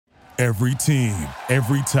Every team,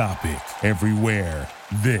 every topic, everywhere.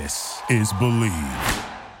 This is Believe.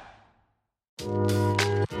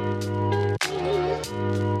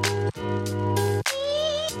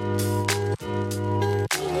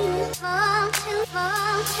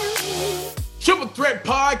 Triple Threat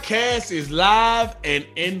Podcast is live and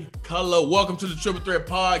in color. Welcome to the Triple Threat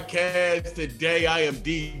Podcast. Today I am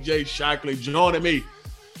DJ Shockley. Joining me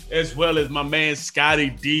as well as my man Scotty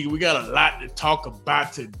D. We got a lot to talk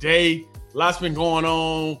about today. A lot's been going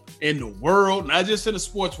on in the world, not just in the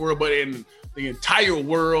sports world, but in the entire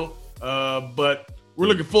world. But we're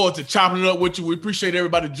looking forward to chopping it up with you. We appreciate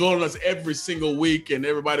everybody joining us every single week and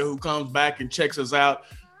everybody who comes back and checks us out.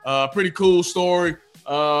 Pretty cool story.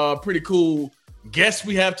 Pretty cool guest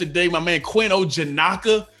we have today. My man Quinn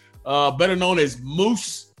Ojinnaka, better known as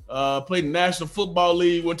Moose, played in the National Football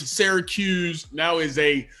League, went to Syracuse, now is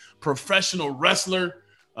a professional wrestler.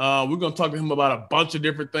 We're going to talk to him about a bunch of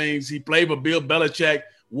different things. He played for Bill Belichick.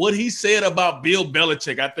 What he said about Bill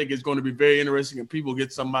Belichick, I think is going to be very interesting, and people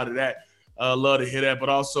get something out of that. Love to hear that, but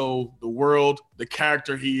also the world, the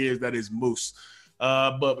character he is, that is Moose.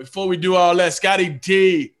 But before we do all that, Scotty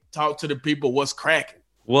D, talk to the people. What's cracking?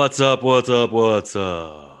 What's up?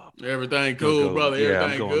 Everything cool, brother.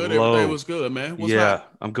 Everything good. Low. Everything was good, man. What's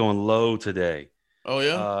hot? I'm going low today. Oh,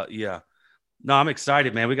 yeah? Yeah. No, I'm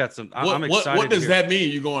excited, man. We got some. I'm excited. What does that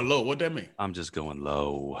mean? You going low? What that mean? I'm just going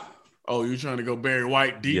low. Oh, you trying to go Barry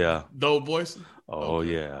White deep? Yeah. Doe voice? Oh,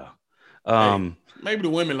 okay. yeah. Hey, maybe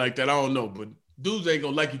the women like that. I don't know, but dudes ain't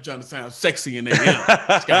gonna like you trying to sound sexy in their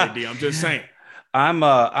ear. Scotty D, I'm just saying.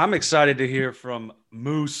 I'm excited to hear from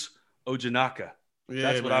Moose Ojinnaka. Yeah,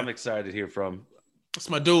 that's what man. I'm excited to hear from.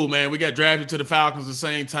 That's my dude, man. We got drafted to the Falcons at the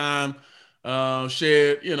same time.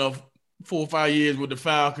 Shared, 4 or 5 years with the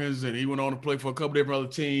Falcons, and he went on to play for a couple different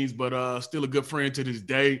other teams, but still a good friend to this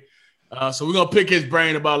day. So we're gonna pick his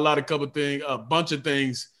brain about a bunch of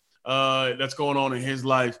things that's going on in his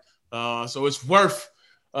life. So it's worth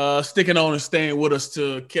sticking on and staying with us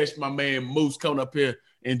to catch my man Moose coming up here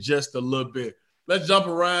in just a little bit. Let's jump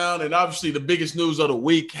around, and obviously the biggest news of the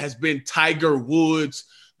week has been Tiger Woods,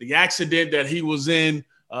 the accident that he was in,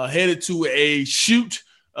 headed to a shoot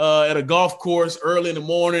at a golf course early in the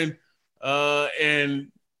morning.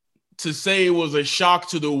 And to say it was a shock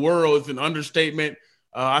to the world is an understatement.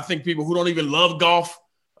 I think people who don't even love golf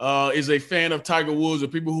is a fan of Tiger Woods, or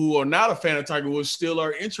people who are not a fan of Tiger Woods still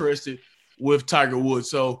are interested with Tiger Woods.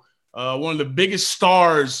 So one of the biggest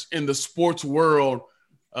stars in the sports world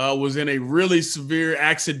was in a really severe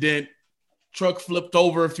accident. Truck flipped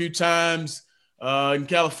over a few times in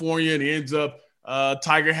California, and he ends up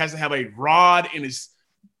Tiger has to have a rod in his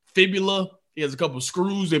fibula. He has a couple of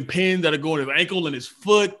screws and pins that are going his ankle and his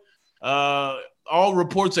foot. All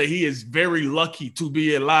reports that he is very lucky to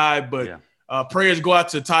be alive, but prayers go out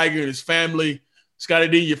to Tiger and his family. Scotty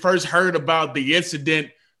D, you first heard about the incident.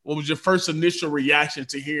 What was your first initial reaction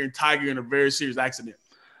to hearing Tiger in a very serious accident?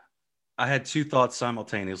 I had two thoughts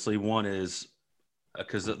simultaneously. One is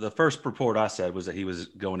because the first report I said was that he was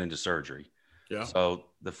going into surgery. Yeah. So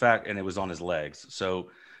the fact, and it was on his legs. So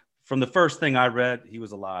from the first thing I read, he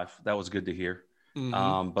was alive. That was good to hear.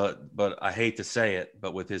 Mm-hmm. But I hate to say it,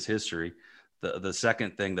 but with his history, the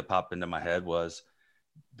second thing that popped into my head was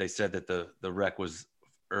they said that the wreck was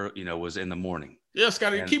in the morning. Yeah,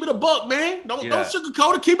 Scotty, keep it a buck, man. Don't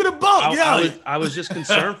sugarcoat it. Keep it a buck. I was just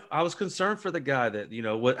concerned. I was concerned for the guy that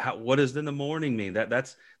what does in the morning mean?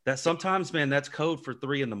 That sometimes, man, that's code for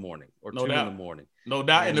 3 a.m. or 2 a.m. No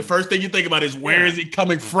doubt. And the first thing you think about is where is he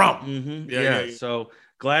coming from? Mm-hmm. Yeah. So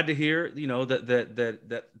glad to hear,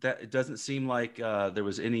 that it doesn't seem like there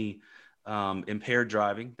was any impaired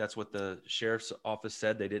driving. That's what the sheriff's office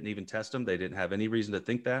said. They didn't even test him. They didn't have any reason to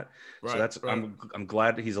think that. Right, so I'm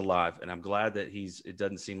glad that he's alive, and I'm glad that it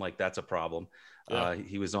doesn't seem like that's a problem. Yeah.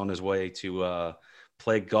 He was on his way to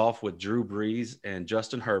play golf with Drew Brees and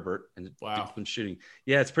Justin Herbert and do some shooting.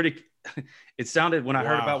 Yeah, it's pretty. It sounded when I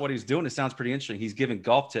heard about what he's doing, it sounds pretty interesting. He's giving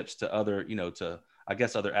golf tips to other, I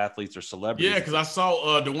guess other athletes or celebrities. Yeah, because I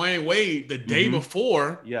saw Dwayne Wade the day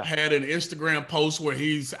before had an Instagram post where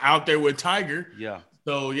he's out there with Tiger. Yeah.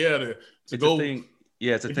 So it's a thing.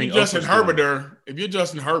 Yeah, it's a thing. If you're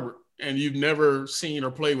Justin Herbert and you've never seen or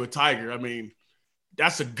played with Tiger, I mean,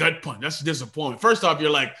 that's a gut punch. That's a disappointment. First off, you're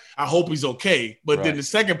like, I hope he's okay. But then the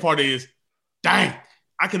second part is, dang,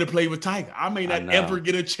 I could have played with Tiger. I may not ever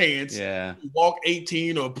get a chance to walk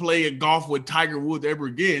 18 or play a golf with Tiger Woods ever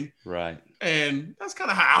again. Right. And that's kind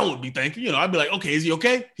of how I would be thinking. I'd be like, okay, is he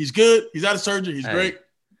okay? He's good. He's out of surgery. He's great.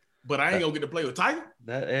 But I ain't going to get to play with Tiger.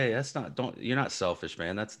 That's not, you're not selfish,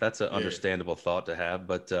 man. That's an understandable thought to have,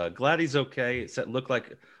 but glad he's okay. It looked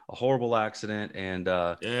like a horrible accident. And,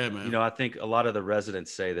 man, I think a lot of the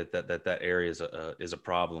residents say that area is a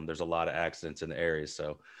problem. There's a lot of accidents in the area.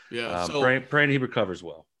 So, praying he recovers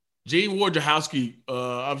well. Gene Wojciechowski,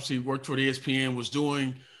 obviously worked for the ESPN, was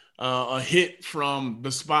doing a hit from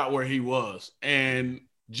the spot where he was. And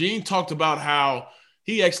Gene talked about how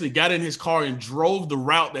he actually got in his car and drove the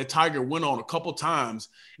route that Tiger went on a couple times.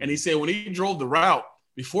 And he said when he drove the route,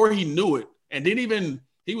 before he knew it, and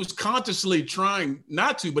he was consciously trying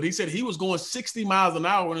not to, but he said he was going 60 miles an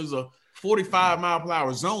hour when it was a 45 mile per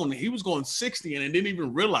hour zone. And he was going 60 and didn't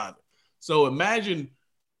even realize it. So imagine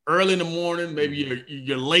early in the morning, maybe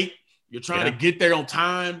you're late, you're trying to get there on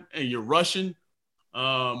time and you're rushing.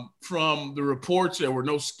 From the reports, there were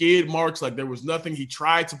no skid marks. Like there was nothing. He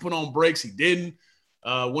tried to put on brakes. He didn't.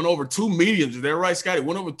 Went over 2 mediums. Is that right, Scotty?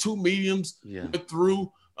 Went over 2 mediums, went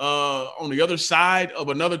through on the other side of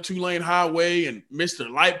another 2-lane highway and missed a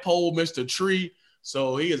light pole, missed a tree.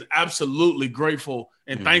 So he is absolutely grateful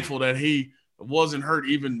and thankful that he wasn't hurt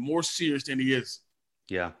even more serious than he is.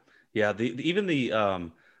 Yeah. Yeah. I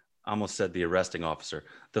almost said the arresting officer,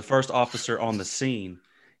 the first officer on the scene,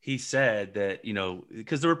 he said that,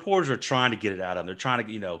 because the reporters are trying to get it out of him. They're trying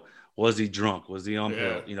to, was he drunk? Was he on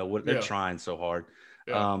pill? They're trying so hard.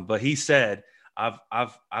 Yeah. But he said,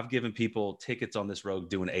 I've given people tickets on this road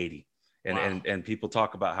doing 80, and people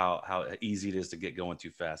talk about how easy it is to get going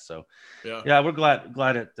too fast. So we're glad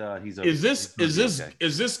that he's okay.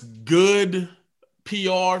 Is this good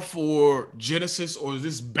PR for Genesis, or is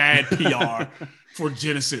this bad PR for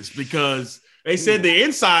Genesis? Because they said the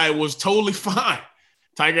inside was totally fine.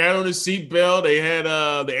 Tiger had on his seatbelt. They had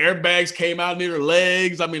the airbags came out near their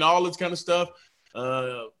legs. I mean, all this kind of stuff.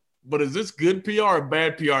 But is this good PR or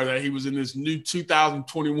bad PR that he was in this new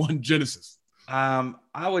 2021 Genesis? I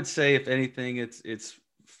would say, if anything, it's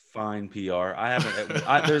fine PR.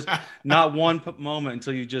 There's not one moment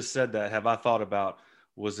until you just said that have I thought about,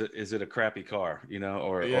 is it a crappy car, but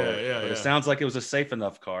it sounds like it was a safe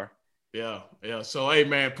enough car. Yeah. So, hey,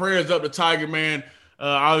 man, prayers up to Tiger, man.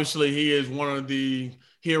 Obviously, he is one of the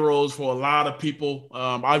heroes for a lot of people.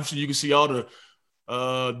 Obviously, you can see all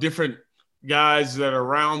the different guys that are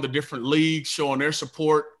around the different leagues showing their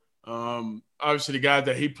support. Obviously, the guys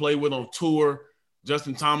that he played with on tour,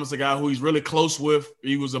 Justin Thomas, a guy who he's really close with.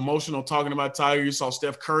 He was emotional talking about Tiger. You saw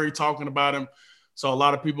Steph Curry talking about him. Saw a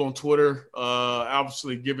lot of people on Twitter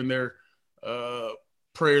obviously giving their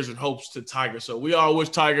prayers and hopes to Tiger. So we all wish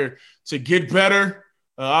Tiger to get better.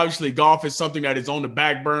 Obviously, golf is something that is on the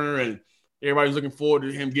back burner, and everybody's looking forward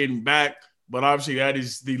to him getting back. But obviously, that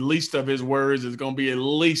is the least of his worries. It's going to be at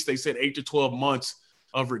least, they said, 8 to 12 months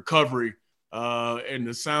of recovery. And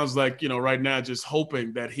it sounds like, right now, just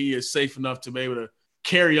hoping that he is safe enough to be able to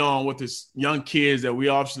carry on with his young kids that we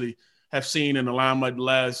obviously have seen in the limelight the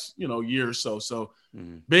last, year or so. So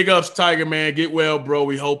big ups, Tiger, man. Get well, bro.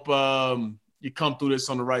 We hope you come through this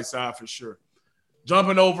on the right side for sure.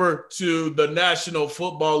 Jumping over to the National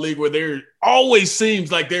Football League, where there always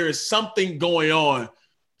seems like there is something going on,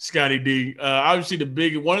 Scotty D.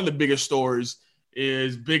 Obviously, one of the biggest stories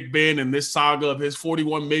is Big Ben and this saga of his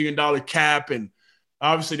 $41 million cap, and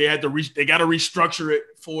obviously they got to restructure it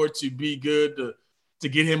for it to be good to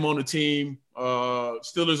get him on the team.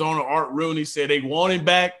 Steelers owner Art Rooney said they want him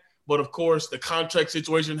back, but of course the contract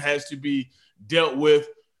situation has to be dealt with.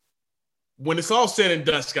 When it's all said and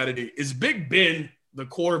done, Scotty D, is Big Ben the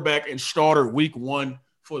quarterback and starter week 1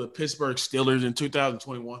 for the Pittsburgh Steelers in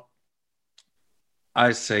 2021?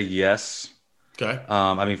 I say yes.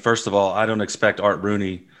 Okay. First of all, I don't expect Art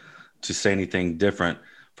Rooney to say anything different.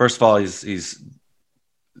 First of all, he's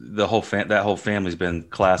that whole family's been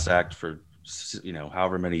class act for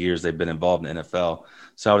however many years they've been involved in the NFL.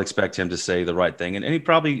 So I would expect him to say the right thing, and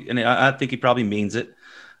I think he probably means it.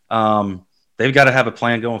 They've got to have a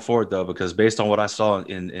plan going forward, though, because based on what I saw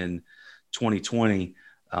in 2020,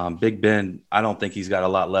 Big Ben, I don't think he's got a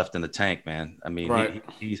lot left in the tank, man. I mean, right.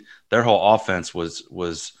 Their whole offense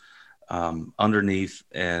was underneath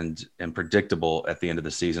and predictable at the end of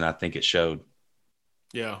the season. I think it showed.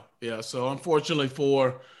 Yeah. So unfortunately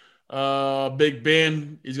for Big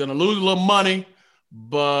Ben, he's going to lose a little money,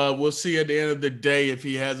 but we'll see at the end of the day if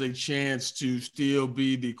he has a chance to still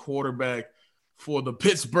be the quarterback for the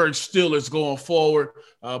Pittsburgh Steelers going forward.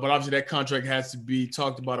 But obviously that contract has to be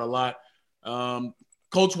talked about a lot.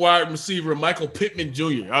 Colts wide receiver Michael Pittman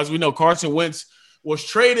Jr. As we know, Carson Wentz was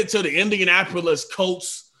traded to the Indianapolis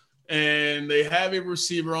Colts, and they have a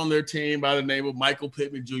receiver on their team by the name of Michael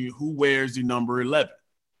Pittman Jr., who wears the number 11.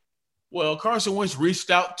 Well, Carson Wentz reached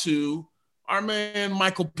out to our man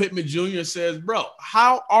Michael Pittman Jr. says, bro,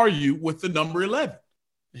 how are you with the number 11?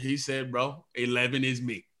 He said, bro, 11 is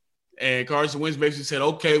me. And Carson Wentz basically said,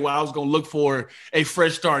 okay, well, I was going to look for a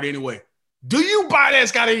fresh start anyway. Do you buy that,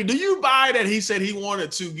 Scotty? Do you buy that he said he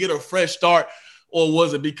wanted to get a fresh start? Or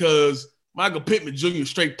was it because Michael Pittman Jr.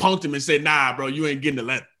 straight punked him and said, nah, bro, you ain't getting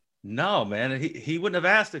 11? No, man. He wouldn't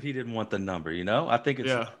have asked if he didn't want the number, you know? I think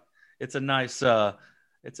it's a nice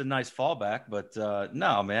fallback, but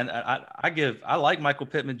no, man. I like Michael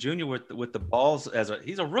Pittman Jr. with the balls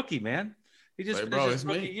he's a rookie, man. He just finished his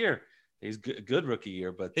rookie year. He's good rookie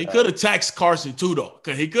year, but he could have taxed Carson too, though,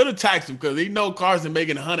 because he could have taxed him because he know Carson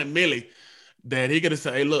making $100 million. That he could have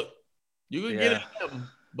said, "Hey, look, you can get 11,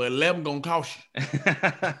 but 11 gonna cost you."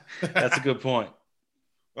 That's a good point.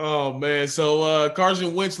 Oh man, so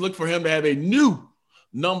Carson Wentz looked for him to have a new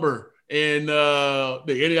number in the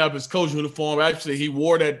Indianapolis Colts uniform. Actually, he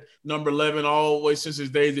wore that number 11 all the way since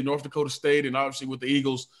his days in North Dakota State and obviously with the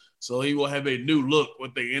Eagles. So he will have a new look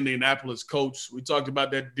with the Indianapolis Colts. We talked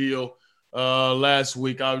about that deal last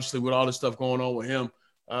week, obviously, with all the stuff going on with him.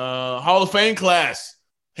 Hall of Fame class,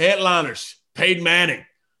 headliners, Peyton Manning,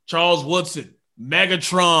 Charles Woodson,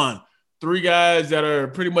 Megatron, three guys that are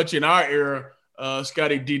pretty much in our era,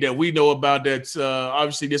 Scotty D, that we know about. That's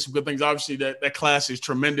obviously did some good things. Obviously, that class is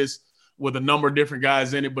tremendous with a number of different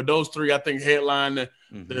guys in it. But those three, I think, headline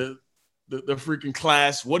the freaking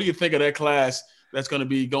class. What do you think of that class that's going to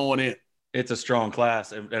be going in? It's a strong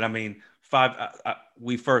class. And I mean,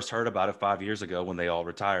 we first heard about it 5 years ago when they all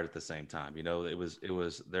retired at the same time. You know, it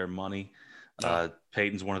was their money.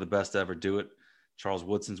 Peyton's one of the best to ever do it. Charles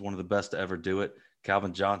Woodson's one of the best to ever do it.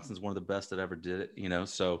 Calvin Johnson's one of the best that ever did it, you know.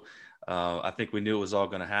 So I think we knew it was all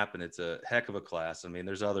going to happen. It's a heck of a class. I mean,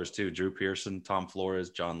 there's others too. Drew Pearson, Tom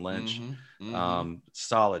Flores, John Lynch.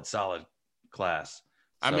 Solid class.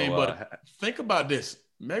 I mean, but think about this.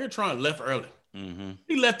 Megatron left early.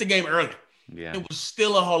 He left the game early. Yeah. It was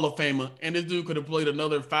still a Hall of Famer. And this dude could have played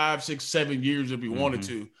another 5, 6, 7 years if he wanted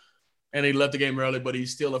to. And he left the game early, but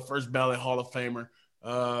he's still a first ballot Hall of Famer.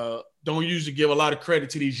 Don't usually give a lot of credit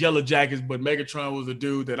to these Yellow Jackets, but Megatron was a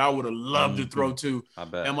dude that I would have loved to throw to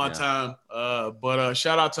at my time. But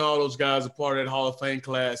shout out to all those guys a part of that Hall of Fame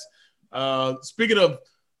class. Speaking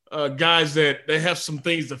of guys that they have some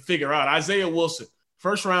things to figure out, Isaiah Wilson,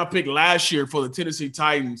 first round pick last year for the Tennessee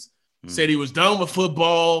Titans, said he was done with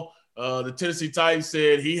football. The Tennessee Titans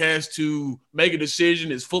said he has to make a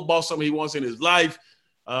decision. Is football something he wants in his life?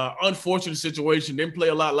 Unfortunate situation. Didn't play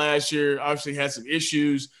a lot last year. Obviously had some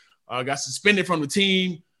issues. Got suspended from the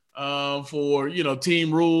team for,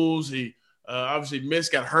 team rules. He obviously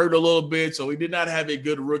got hurt a little bit. So he did not have a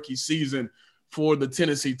good rookie season for the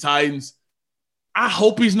Tennessee Titans. I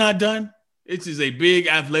hope he's not done. This is a big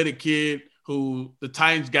athletic kid who the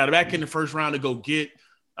Titans got back in the first round to go get.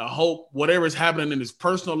 I hope whatever's happening in his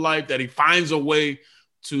personal life that he finds a way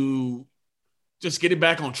to just get it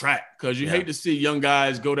back on track, because you hate to see young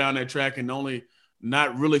guys go down that track and only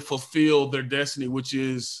not really fulfill their destiny, which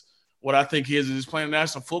is what I think he is playing in the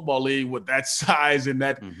National Football League with that size and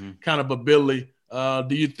that kind of ability.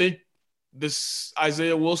 Do you think this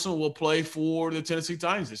Isaiah Wilson will play for the Tennessee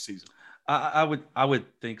Titans this season? I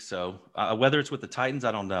would think so. Whether it's with the Titans,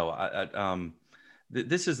 I don't know.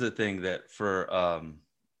 This is the thing that for a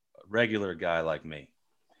regular guy like me,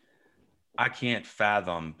 I can't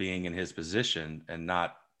fathom being in his position and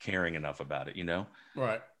not caring enough about it,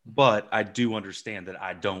 Right. But I do understand that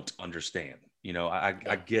I don't understand.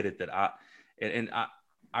 I get it that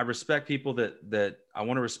I respect people that I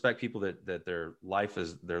want to respect people that their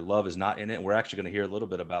love is not in it. And we're actually going to hear a little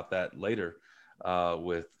bit about that later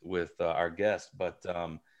with our guest. But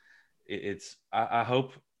I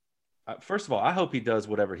hope, first of all, I hope he does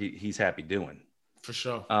whatever he's happy doing. For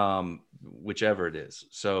sure. Whichever it is.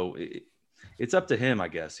 So it's up to him, I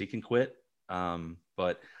guess. He can quit.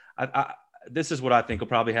 But this is what I think will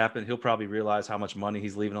probably happen. He'll probably realize how much money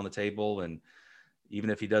he's leaving on the table. And even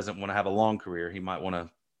if he doesn't want to have a long career, he might want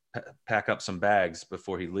to pack up some bags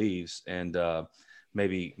before he leaves and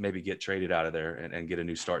maybe get traded out of there and get a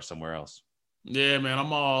new start somewhere else. Yeah, man,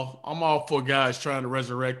 I'm all for guys trying to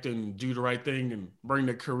resurrect and do the right thing and bring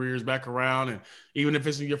their careers back around. And even if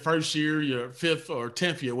it's in your first year, your 5th or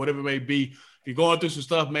 10th year, whatever it may be, if you're going through some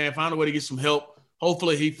stuff, man, find a way to get some help.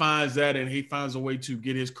 Hopefully he finds that and he finds a way to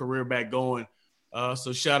get his career back going.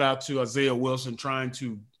 So shout out to Isaiah Wilson trying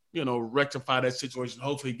to, rectify that situation.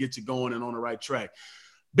 Hopefully he gets it going and on the right track.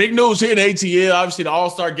 Big news here in ATL. Obviously the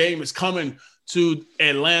All-Star game is coming to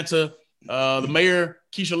Atlanta. The mayor,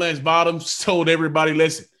 Keisha Lance Bottoms, told everybody,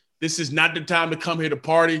 listen, this is not the time to come here to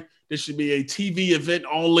party. This should be a TV event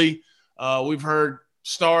only. We've heard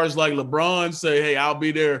stars like LeBron say, hey, I'll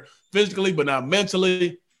be there physically, but not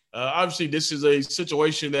mentally. Obviously, this is a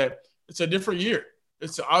situation that it's a different year.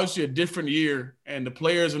 It's obviously a different year, and the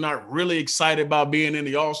players are not really excited about being in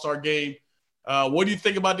the All-Star game. What do you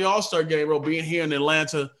think about the All-Star game, bro, being here in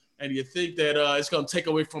Atlanta? And do you think that it's going to take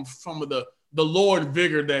away from some of the lore and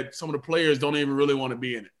vigor that some of the players don't even really want to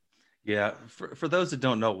be in it? Yeah, for those that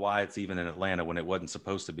don't know why it's even in Atlanta when it wasn't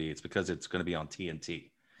supposed to be, it's because it's going to be on TNT.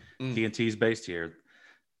 TNT is based here.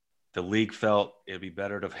 The league felt it'd be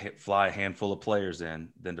better to fly a handful of players in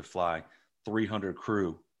than to fly 300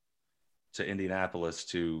 crew to Indianapolis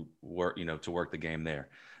to work the game there.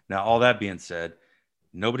 Now, all that being said,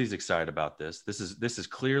 nobody's excited about this. This is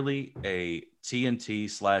clearly a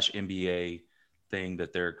TNT/NBA thing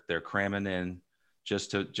that they're cramming in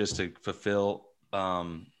just to fulfill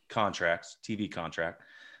contracts, TV contract.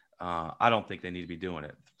 I don't think they need to be doing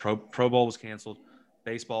it. Pro Bowl was canceled.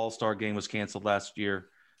 Baseball All-Star game was canceled last year.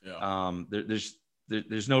 Yeah.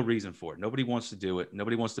 There's no reason for it. Nobody wants to do it.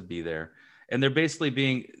 Nobody wants to be there, and they're basically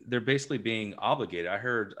being obligated. I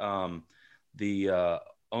heard the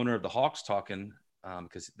owner of the Hawks talking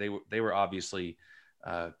because they were obviously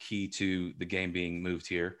key to the game being moved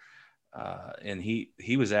here, and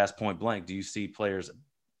he was asked point blank, "Do you see players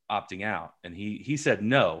opting out?" And he said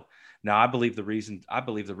no. Now I believe the reason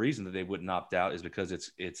that they wouldn't opt out is because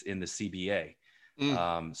it's in the CBA.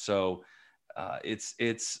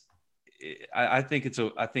 I think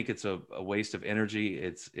it's a waste of energy.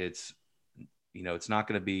 It's not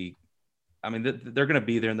going to be. I mean, they're going to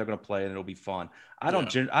be there and they're going to play and it'll be fun. I don't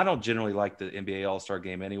generally like the NBA All-Star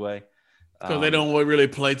game anyway. Because they don't really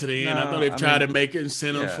play to the end. I know they've tried to make it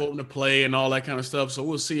incentive for them to play and all that kind of stuff. So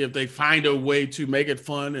we'll see if they find a way to make it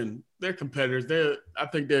fun. And their competitors, I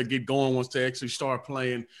think they'll get going once they actually start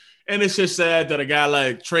playing. And it's just sad that a guy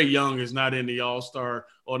like Trae Young is not in the All-Star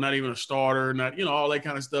or not even a starter, not all that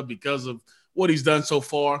kind of stuff because of what he's done so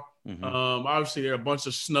far. Mm-hmm. Obviously, there are a bunch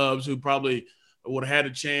of snubs who probably would have had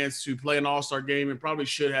a chance to play an All-Star game and probably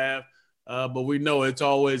should have. But we know it's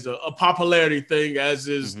always a popularity thing, as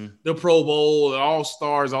is the Pro Bowl, the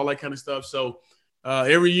All-Stars, all that kind of stuff. So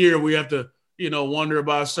every year we have to, wonder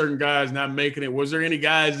about certain guys not making it. Was there any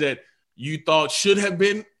guys that you thought should have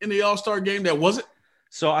been in the All-Star game that wasn't?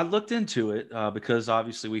 So I looked into it because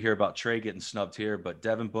obviously we hear about Trae getting snubbed here, but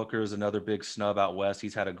Devin Booker is another big snub out west.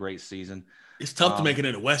 He's had a great season. It's tough to make it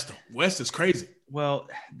in the West, though. West is crazy. Well,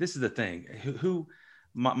 this is the thing.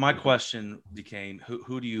 My question became,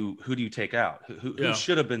 who do you take out? Who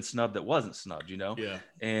should have been snubbed that wasn't snubbed, Yeah.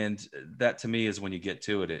 And that to me is when you get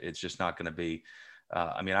to it, it's just not going to be.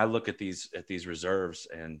 I look at these reserves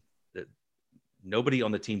and nobody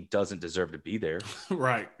on the team doesn't deserve to be there.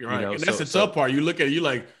 Right. You're right. And that's the tough part. You look at it, you're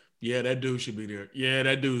like, yeah, that dude should be there. Yeah,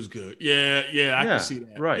 that dude's good. Yeah, I can see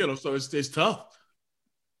that. Right. So it's tough.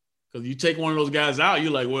 Because you take one of those guys out,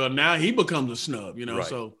 you're like, well, now he becomes a snub, Right.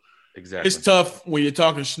 So exactly. It's tough when you're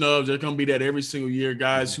talking snubs. There's going to be that every single year,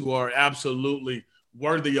 guys who are absolutely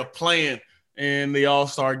worthy of playing in the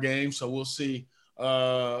All-Star game. So we'll see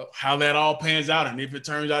how that all pans out. And if it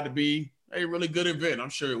turns out to be a really good event, I'm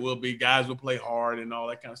sure it will be. Guys will play hard and all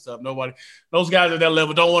that kind of stuff. Those guys at that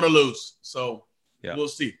level don't want to lose. So We'll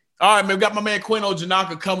see. All right, man, we got my man Quinn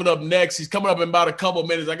Ojinnaka coming up next. He's coming up in about a couple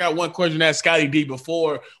minutes. I got one question to ask Scotty D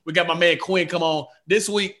before we got my man Quinn come on. This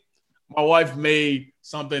week, my wife made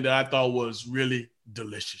something that I thought was really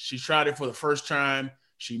delicious. She tried it for the first time.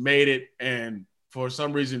 She made it, and for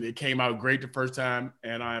some reason, it came out great the first time,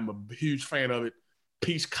 and I am a huge fan of it.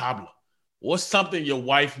 Peach cobbler. What's something your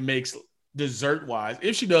wife makes dessert-wise,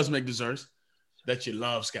 if she does make desserts, that you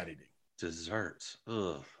love, Scotty D? Desserts.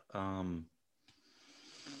 Ugh.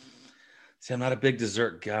 See, I'm not a big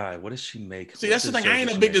dessert guy. What does she make? See, that's the thing. I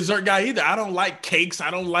ain't a big dessert guy either. I don't like cakes. I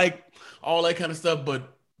don't like all that kind of stuff,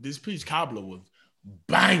 but this peach cobbler was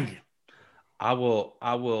banging. I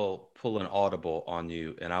will pull an audible on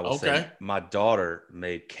you, and I will say my daughter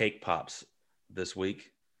made cake pops this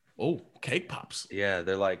week. Oh, cake pops. Yeah,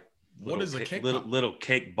 they're like what is a cake pop? Little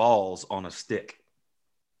cake balls on a stick.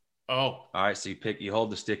 Oh. All right, so you hold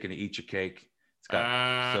the stick and you eat your cake. It's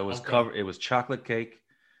got so it was covered. It was chocolate cake,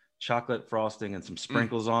 chocolate frosting, and some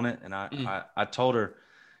sprinkles on it. And I told her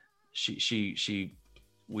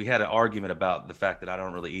we had an argument about the fact that I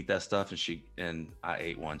don't really eat that stuff, and I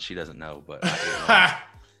ate one. She doesn't know, but I ate one.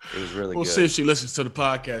 It was really good. We'll see if she listens to the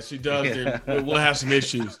podcast. She does. Then we'll have some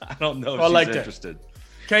issues. I don't know if she's interested.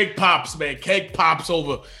 Cake pops, man. Cake pops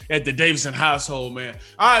over at the Davidson household, man.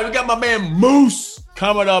 All right, we got my man Moose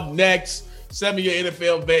coming up next. 7-year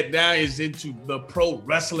NFL vet. Now he's into the pro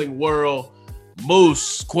wrestling world.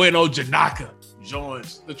 Moose, Quinn Ojinnaka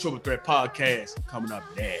joins the Triple Threat Podcast coming up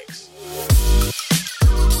next.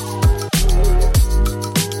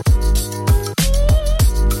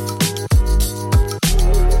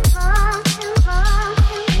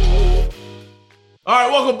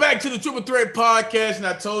 back to the Triple Threat Podcast, and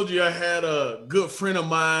I told you I had a good friend of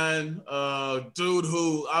mine, dude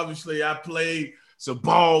who obviously I played some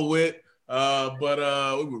ball with, but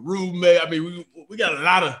we were roommates. I mean, we got a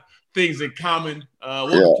lot of things in common.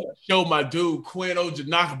 Welcome to the show, my dude, Quinn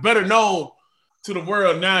Ojanaka, better known to the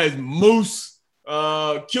world now as Moose.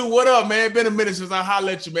 Q, what up, man? Been a minute since I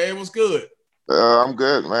hollered at you, man. What's good? I'm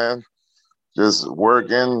good, man. Just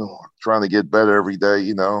working, trying to get better every day,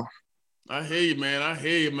 you know. I hear you, man.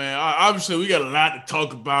 Obviously, we got a lot to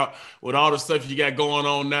talk about with all the stuff you got going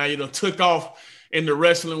on now. You know, took off in the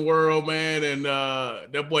wrestling world, man, and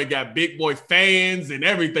that boy got big boy fans and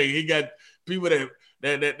everything. He got people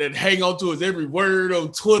that hang on to his every word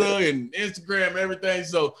on Twitter and Instagram and everything.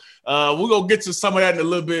 So we're going to get to some of that in a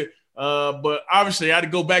little bit. But obviously, I had to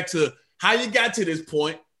go back to how you got to this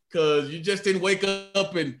point, because you just didn't wake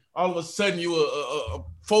up and all of a sudden you were a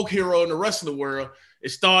folk hero in the wrestling world.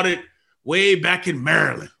 It started way back in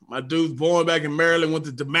Maryland. My dude's born back in Maryland, went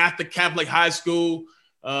to DeMatha Catholic High School.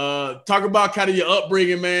 Talk about kind of your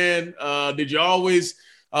upbringing, man. Did you always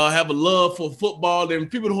have a love for football?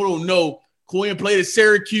 And people who don't know, Quinn played at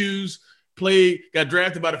Syracuse, got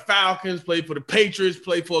drafted by the Falcons, played for the Patriots,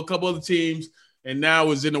 played for a couple other teams, and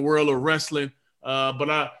now is in the world of wrestling.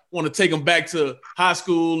 But I want to take him back to high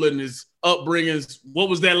school and his upbringings. What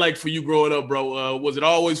was that like for you growing up, bro? Was it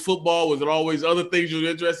always football? Was it always other things you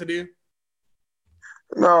were interested in?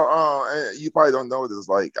 No, you probably don't know this.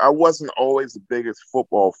 Like, I wasn't always the biggest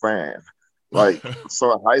football fan. Like,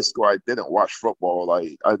 so in high school, I didn't watch football.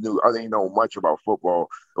 Like, I didn't know much about football.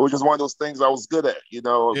 It was just one of those things I was good at. You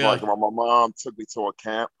know, like my mom took me to a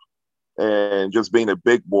camp, and just being a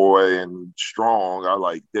big boy and strong,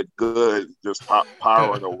 I did good. Just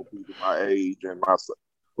powering over people my age and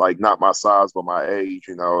not my size, but my age.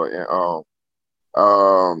 You know,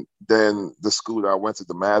 and then the school that I went to,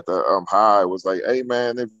 DeMatha High, was like, hey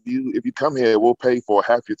man, if you come here, we'll pay for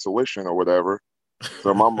half your tuition or whatever.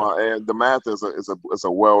 So my mom, and DeMatha is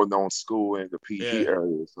a well-known school in the PG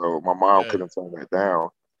area, so my mom couldn't turn that down.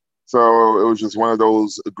 So it was just one of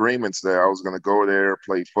those agreements there. I was going to go there,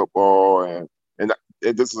 play football, and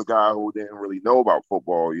this is a guy who didn't really know about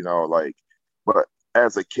football, you know, but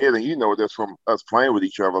as a kid, and you know this from us playing with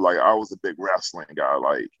each other, like I was a big wrestling guy.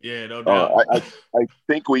 Like, no doubt. I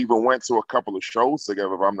think we even went to a couple of shows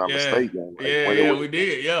together, if I'm not mistaken. Like, we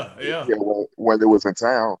did. Yeah. When it was in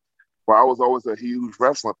town. But I was always a huge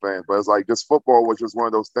wrestling fan. But it's like this football was just one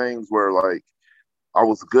of those things where like I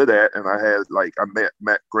was good at, and I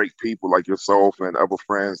met great people like yourself and other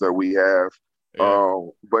friends that we have.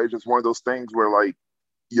 But it's just one of those things where like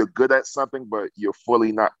you're good at something, but you're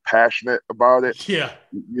fully not passionate about it. Yeah.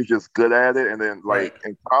 You're just good at it. And then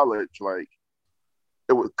in college,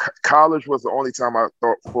 college was the only time I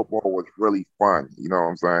thought football was really fun. You know what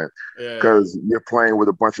I'm saying? Because you're playing with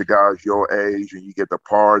a bunch of guys your age, and you get to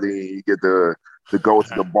party, and you get to go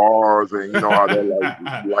to the bars, and you know how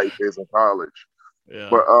that life is in college. Yeah.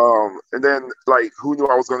 But and then who knew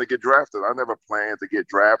I was going to get drafted? I never planned to get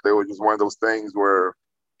drafted. It was just one of those things where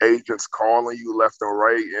agents calling you left and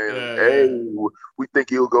right, and hey, we think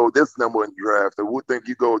you'll go this number in the draft, and we think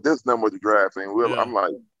you go this number in the draft, and I'm like, are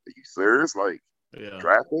you serious?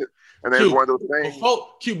 Drafted? And then it's one of those things.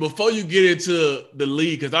 Before you get into the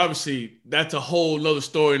league, because obviously that's a whole nother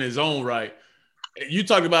story in its own right. You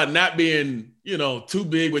talked about not being, too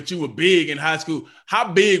big, but you were big in high school.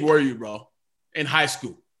 How big were you, bro, in high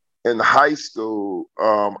school? In high school,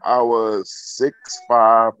 I was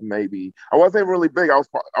 6'5", maybe. I wasn't really big. I was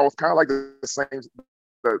kind of like the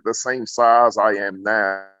same size I am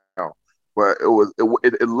now, but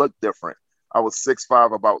it looked different. I was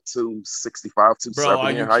 6'5", about 265,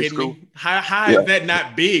 270 in high school. Me? How is that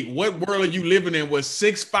not big? What world are you living in? Was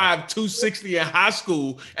 6'5", 260 in high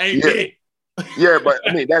school ain't big? Yeah, but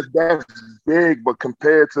I mean that's big, but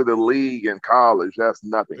compared to the league and college, that's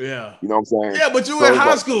nothing. Yeah, you know what I'm saying? Yeah, but you were in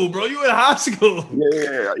high school, bro. You were in high school.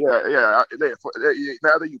 Yeah.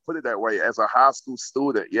 Now that you put it that way, as a high school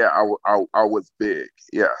student, I was big.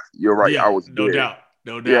 Yeah, you're right. I was no big. doubt.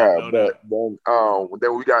 No doubt. Yeah, no doubt.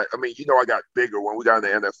 Then we got. I mean, I got bigger when we got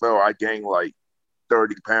in the NFL. I gained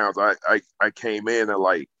 30 pounds. I came in at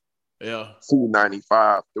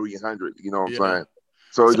 295, 300. You know what I'm saying?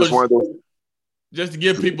 So it's just one of those. Just to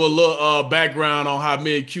give people a little background on how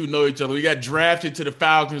me and Q know each other, we got drafted to the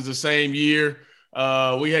Falcons the same year.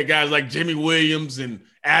 We had guys like Jimmy Williams and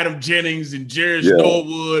Adam Jennings and Jared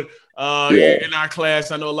Norwood in our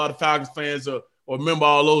class. I know a lot of Falcons fans or remember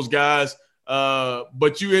all those guys.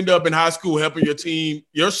 But you end up in high school helping your team.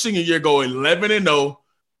 Your senior year go 11-0,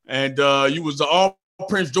 and you was the All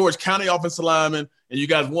Prince George County offensive lineman, and you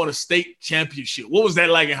guys won a state championship. What was that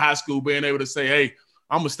like in high school, being able to say, hey,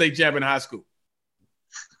 I'm a state champion in high school?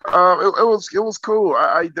 It was cool.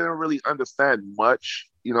 I didn't really understand much,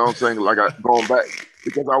 you know what I'm saying? Like going back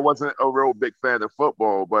because I wasn't a real big fan of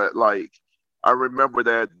football, but like I remember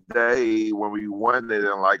that day when we won it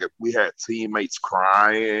and like we had teammates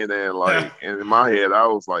crying and like and in my head I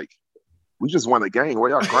was like, we just won a game. What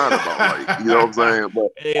y'all crying about? Like, you know what I'm saying? But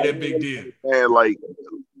hey, that big deal. And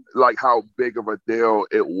like how big of a deal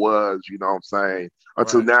it was, you know what I'm saying?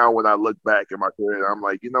 Until now, when I look back at my career, I'm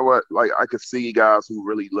like, you know what? Like I could see guys who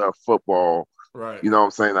really love football, right? You know what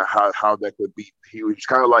I'm saying? How that could be huge.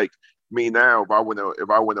 Kind of like me now. If I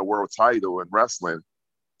win a world title in wrestling,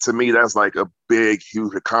 to me that's like a big,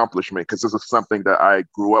 huge accomplishment because this is something that I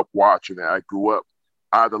grew up watching and I grew up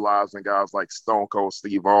idolizing guys like Stone Cold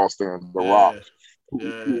Steve Austin, The Rock, who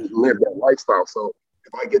lived that lifestyle. So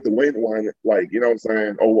if I get to win one, like, you know what I'm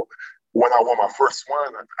saying? Or when I won my first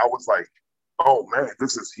one, I was like, oh man,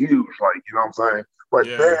 this is huge. Like, you know what I'm saying? But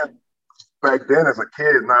then, back then as a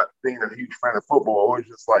kid, not being a huge fan of football, it was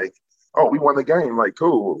just like, oh, we won the game. Like,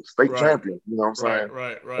 cool, state champion. You know what I'm saying?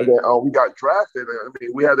 Right. And then we got drafted. I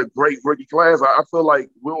mean, we had a great rookie class. I feel like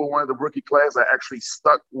we were one of the rookie class that actually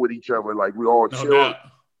stuck with each other. Like, we all chilled.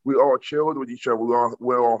 We all chilled with each other.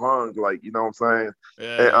 We all hung. Like, you know what I'm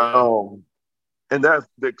saying? And that's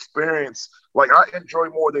the experience. Like, I enjoy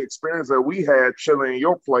more the experience that we had chilling in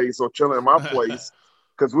your place or chilling in my place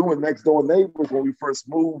because we were next door neighbors when we first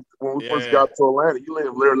moved. When we first got to Atlanta, you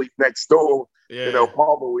lived literally next door in the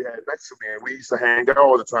apartment we had next to me, and we used to hang out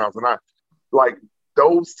all the time. And I like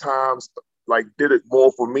those times. Like did it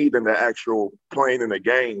more for me than the actual playing in the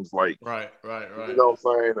games. Like, right. You know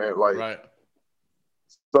what I'm saying? And like,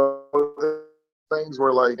 so things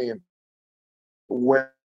were like when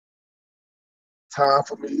time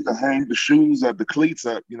for me to hang the shoes up, the cleats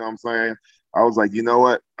up, you know what I'm saying? I was like, you know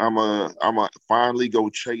what? I'm a finally go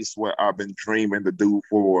chase what I've been dreaming to do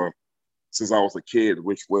since I was a kid,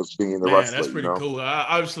 which was being a wrestler. That's pretty cool.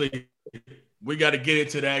 Obviously, we got to get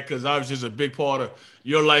into that because obviously it's a big part of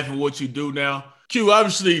your life and what you do now. Q,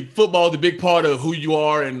 obviously football is a big part of who you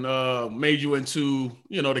are and made you into,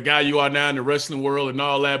 you know, the guy you are now in the wrestling world and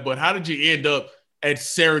all that. But how did you end up at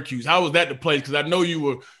Syracuse? How was that the place? Because I know you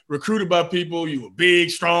were recruited by people. You were big,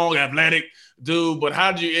 strong, athletic dude. But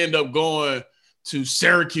how did you end up going to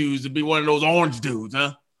Syracuse to be one of those orange dudes,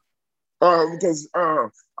 huh? Because I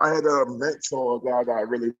had a mentor, a guy that I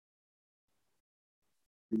really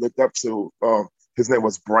looked up to. His name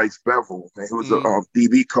was Bryce Bevel, and he was a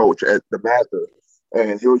DB coach at the Mather.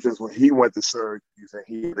 And he was just when he went to Syracuse, and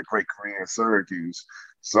he had a great career in Syracuse.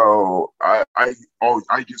 So I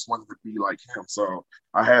just wanted to be like him. So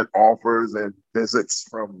I had offers and visits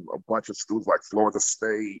from a bunch of schools like Florida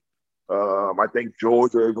State. I think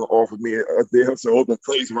Georgia even offered me a deal. So open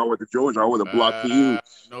place if I went to Georgia, I would have blocked you.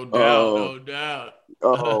 No doubt.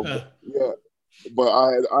 Yeah.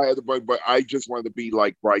 But but I just wanted to be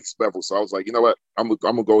like Bryce Bevel. So I was like, you know what? I'm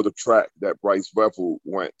gonna go the track that Bryce Bevel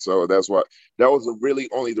went. So that was really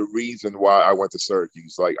only the reason why I went to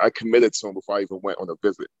Syracuse. Like I committed to him before I even went on a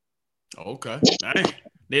visit. Okay. Nice.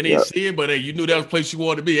 They didn't see it, but hey, you knew that was the place you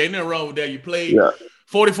wanted to be. Ain't nothing wrong with that. You played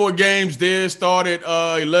 44 games there, started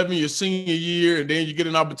 11 your senior year, and then you get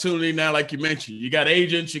an opportunity now, like you mentioned. You got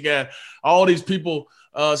agents, you got all these people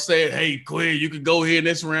saying, hey, Quinn, you can go here in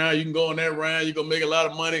this round, you can go in that round, you're going to make a lot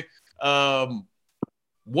of money.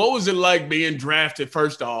 What was it like being drafted,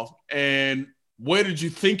 first off, and where did you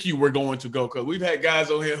think you were going to go? Because we've had guys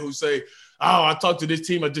on here who say, oh, I talked to this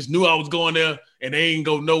team, I just knew I was going there, and they ain't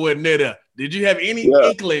go nowhere near there. Did you have any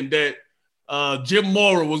inkling that Jim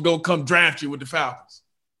Mora was going to come draft you with the Falcons?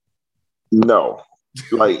 No.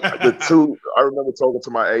 Like I remember talking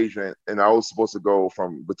to my agent, and I was supposed to go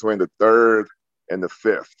from between the 3rd and the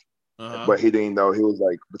 5th. But he didn't know. He was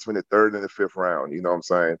like between the 3rd and the 5th round, you know what I'm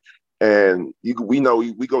saying? And we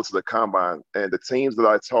go to the combine, and the teams that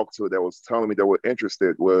I talked to that was telling me they were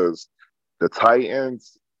interested was the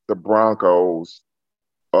Titans, the Broncos,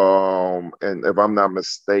 and if I'm not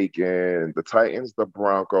mistaken, the Titans, the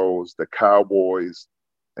Broncos, the Cowboys,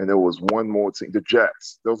 and there was one more team, the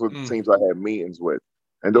Jets. Those were the teams I had meetings with.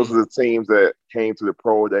 And those are the teams that came to the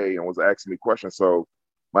pro day and was asking me questions. So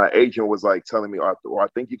my agent was like telling me, I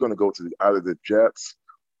think you're going to go to either the Jets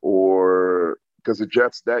or because the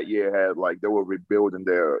Jets that year had they were rebuilding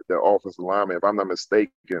their offensive lineman. If I'm not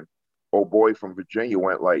mistaken, old boy from Virginia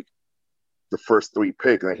went the first 3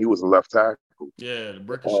 picks, and he was a left tackle. Yeah, the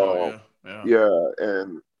Brickenshaw,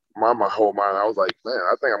 and my whole mind, I was like, man,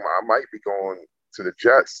 I think I might be going to the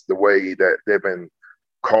Jets the way that they've been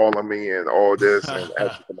calling me and all this and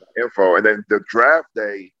asking for my info. And then the draft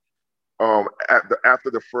day,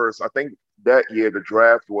 after the first, I think that year the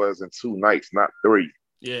draft was in 2 nights, not 3.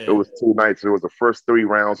 Yeah. It was 2 nights. It was the first 3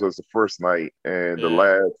 rounds was the first night, and the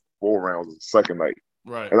last 4 rounds was the second night.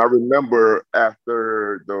 Right. And I remember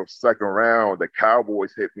after the second round, the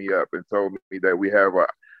Cowboys hit me up and told me that we have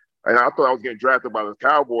and I thought I was getting drafted by the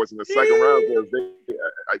Cowboys in the second round because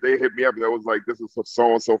they hit me up and it was like, this is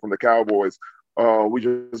so-and-so from the Cowboys. We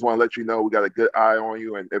just want to let you know we got a good eye on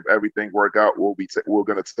you, and if everything work out, we're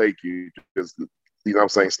going to take you. Just, you know what I'm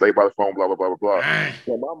saying, stay by the phone, blah, blah, blah, blah, blah.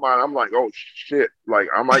 So in my mind, I'm like, oh, shit. Like,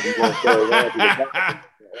 I might be going to throw around to the top.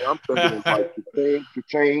 And I'm thinking it's like,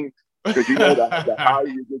 cha-ching. Because you know the higher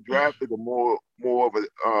you get drafted, the more of a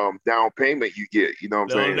down payment you get. You know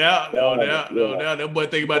what I'm saying? No doubt. That boy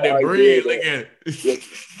think about that bread. Look at it.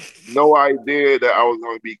 No idea that I was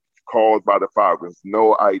going to be called by the Falcons.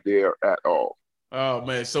 No idea at all. Oh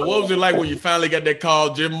man! So what was it like when you finally got that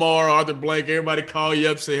call? Jim Mora, Arthur Blank, everybody call you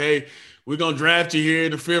up, say, "Hey, we're gonna draft you here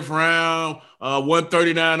in the 5th round,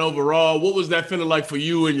 139 overall." What was that feeling like for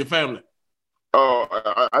you and your family? Oh,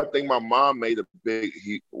 I think my mom made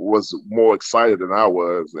he was more excited than I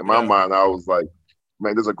was. In my mind, I was like,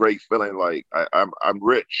 man, this is a great feeling. Like I'm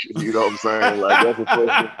rich. You know what I'm saying? Like that's the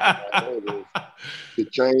first thing to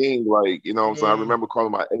change. Like, you know what I'm saying? I remember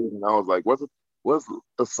calling my agent and I was like, what's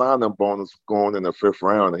the sign-up bonus going in the 5th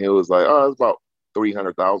round? And he was like, oh, it's about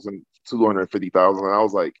 300,000, 250,000. And I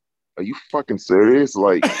was like, are you fucking serious?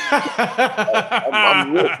 Like,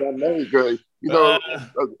 I'm rich. I'm made good. You know,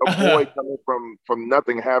 a boy coming from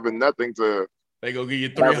nothing, having nothing to. They gonna give you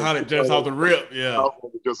 300 just off the rip. Yeah.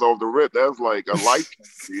 Just off the rip. That's like a life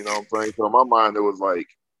changer, you know what I'm saying? So in my mind, it was like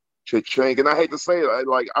cha-ching. And I hate to say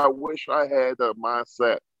it, I wish I had the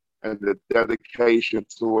mindset and the dedication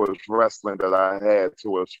towards wrestling that I had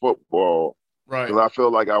towards football. Right. Because I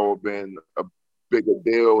feel like I would have been a bigger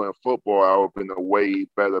deal in football. I would have been a way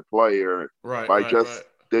better player. Right. I just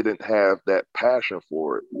didn't have that passion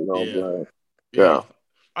for it. You know what I'm saying? Yeah.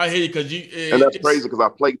 I hear you because and that's crazy because I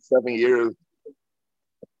played 7 years.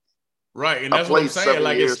 Right, and that's what I'm saying. 7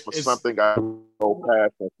 like years for something I have no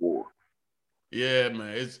passion for. Yeah,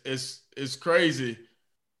 man, it's crazy.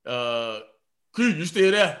 You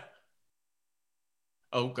still there?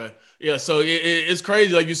 Okay, yeah. So it's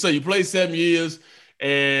crazy, like you say. You played 7 years,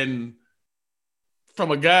 and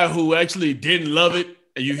from a guy who actually didn't love it,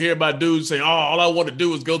 and you hear about dudes say, "Oh, all I want to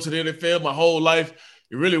do is go to the NFL my whole life."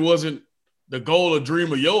 It really wasn't the goal or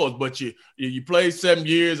dream of yours, but you played 7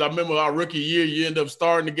 years. I remember our rookie year, you end up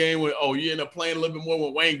starting the game with, you end up playing a little bit more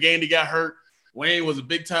when Wayne Gandy got hurt. Wayne was a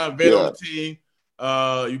big time vet on the team.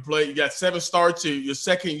 You got 7 starts in your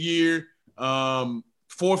second year.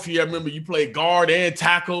 4th year, I remember you played guard and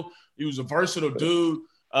tackle. You was a versatile dude.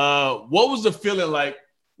 What was the feeling like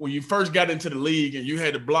when you first got into the league and you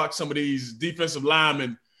had to block some of these defensive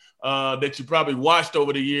linemen that you probably watched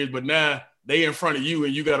over the years, but now they in front of you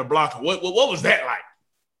and you got to block them? What was that like?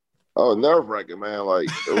 Oh, nerve-wracking, man. Like,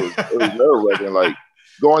 it was nerve-wracking. Like,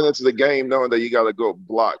 going into the game knowing that you got to go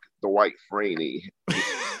block Dwight Freeney.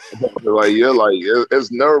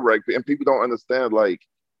 It's nerve-wracking. And people don't understand, like,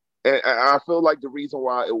 and I feel like the reason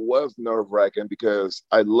why it was nerve-wracking because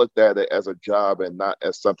I looked at it as a job and not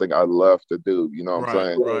as something I love to do. You know what I'm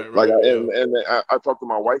saying? Right. I talk to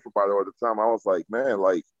my wife about it all the time. I was like, man,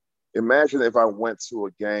 like, imagine if I went to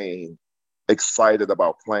a game excited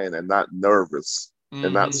about playing and not nervous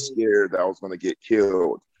and not scared that I was going to get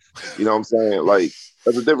killed. You know what I'm saying? Like,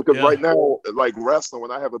 that's a difference. Because right now, like wrestling,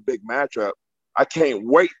 when I have a big matchup, I can't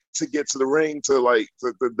wait to get to the ring to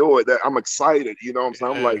do it. That I'm excited. You know what I'm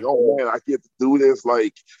saying? I'm like, oh man, I get to do this.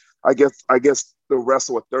 Like, I guess to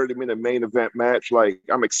wrestle a 30-minute main event match. Like,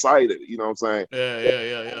 I'm excited. You know what I'm saying?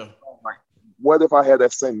 Yeah. Like, what if I had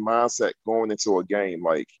that same mindset going into a game?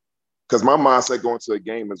 Like, because my mindset going to a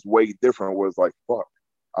game is way different. Where it's like, fuck,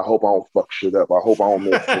 I hope I don't fuck shit up. I hope I don't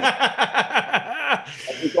miss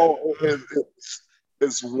it.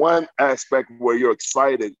 It's one aspect where you're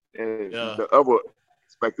excited, and the other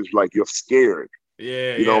aspect is like you're scared.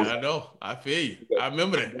 Yeah, I know. I feel you. I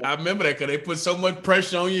remember that because they put so much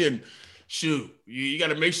pressure on you, and shoot, you got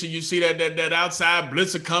to make sure you see that outside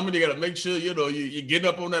blitzer coming. You got to make sure you're getting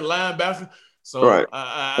up on that linebacker. So right.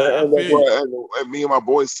 I feel you. And me and my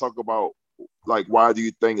boys talk about, like, why do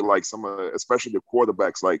you think, like, especially the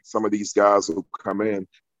quarterbacks, like some of these guys who come in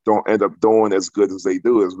don't end up doing as good as they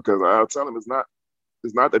do? Is because I'll tell them it's not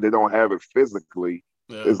that they don't have it physically.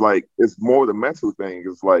 Yeah. It's like it's more the mental thing.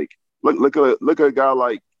 It's like look at a guy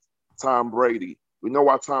like Tom Brady. We know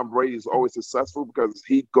why Tom Brady is always successful because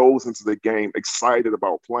he goes into the game excited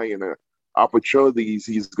about playing the opportunities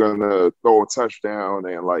he's gonna throw a touchdown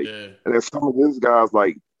and and then some of these guys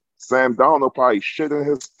like Sam Donald probably shit in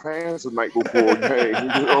his pants the night before a game.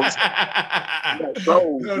 You know what I'm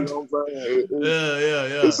saying? You know what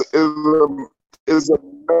I'm saying? It's a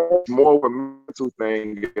more of a mental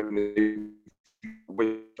thing,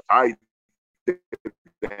 which I think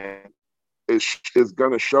it's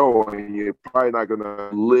gonna show, and you're probably not gonna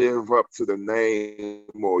live up to the name,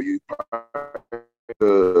 or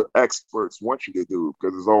the experts want you to do,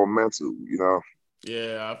 because it's all mental, you know.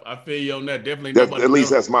 Yeah, I feel you on that. Definitely. At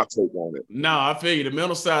least that's my take on it. No, I feel you. The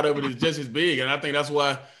mental side of it is just as big, and I think that's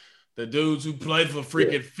why the dudes who played for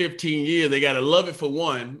freaking 15 years, they got to love it for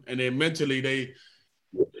one, and then mentally they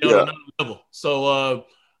on another level. So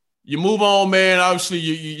you move on, man. Obviously,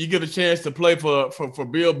 you get a chance to play for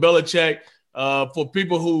Bill Belichick. For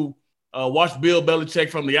people who watch Bill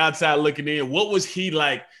Belichick from the outside looking in, what was he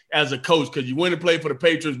like as a coach? Because you went and played for the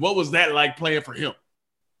Patriots. What was that like playing for him?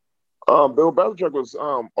 Bill Belichick was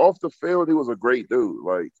off the field. He was a great dude.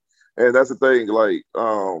 Like, and that's the thing. Like,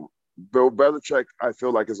 Bill Belichick, I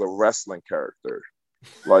feel like, is a wrestling character.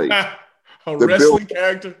 Like a wrestling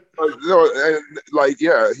character.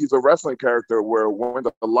 He's a wrestling character where when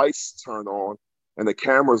the lights turn on and the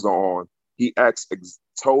cameras are on, he acts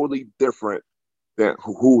totally different than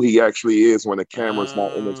who he actually is when the camera's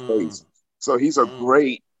not in his face. So he's a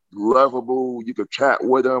great, lovable, you could chat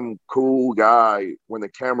with him, cool guy when the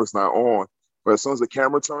camera's not on. But as soon as the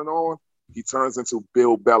camera turns on, he turns into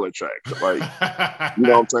Bill Belichick. Like, you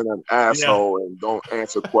know what I'm saying? An asshole and don't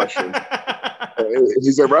answer questions.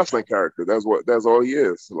 He's a wrestling character. That's all he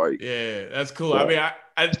is. Like, yeah, that's cool. I mean,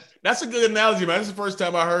 I that's a good analogy, man. That's the first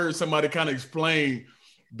time I heard somebody kind of explain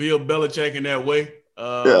Bill Belichick in that way.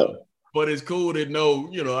 But it's cool to know,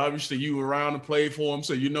 you know, obviously you were around and played for him,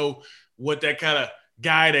 so you know what that kind of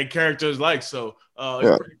guy, that character is like. So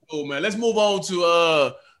it's pretty cool, man. Let's move on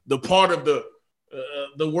to the part of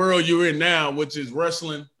the world you're in now, which is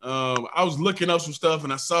wrestling. I was looking up some stuff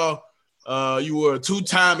and I saw you were a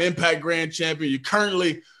 2-time Impact Grand Champion. You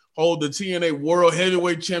currently hold the TNA World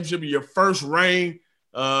Heavyweight Championship in your first reign.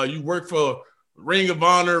 You work for Ring of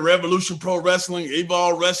Honor, Revolution Pro Wrestling,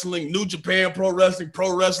 Evolve Wrestling, New Japan Pro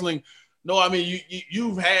Wrestling. No, I mean,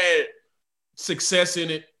 you've had success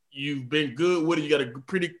in it. You've been good with it. You got a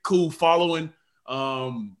pretty cool following.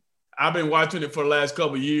 I've been watching it for the last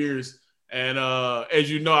couple of years. And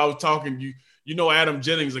as you know, I was talking, you know Adam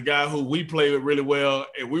Jennings, a guy who we play with really well.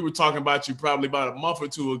 And we were talking about you probably about a month or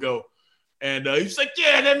two ago. And he's like,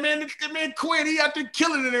 yeah, that man Quinn, he out there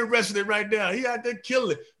killing it in wrestling right now. He out there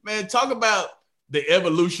killing it. Man, talk about the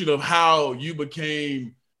evolution of how you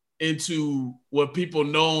became into what people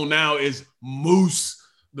know now as Moose,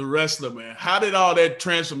 the wrestler, man. How did all that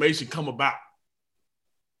transformation come about?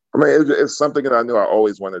 I mean, it's something that I knew I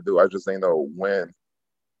always wanted to do. I just didn't know when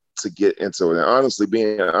to get into it. And honestly,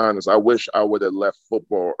 being honest, I wish I would have left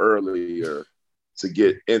football earlier to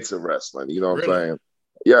get into wrestling. You know what I'm saying?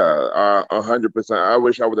 Yeah, 100%. I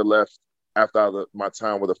wish I would have left after my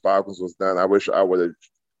time with the Falcons was done. I wish I would have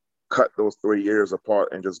cut those 3 years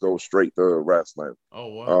apart and just go straight to wrestling. Oh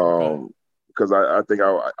wow! Because I think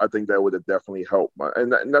that would have definitely helped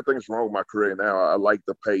and nothing's wrong with my career now. I like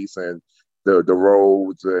the pace and the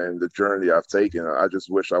roads and the journey I've taken. I just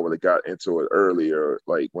wish I would have got into it earlier,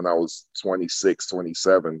 like when I was 26,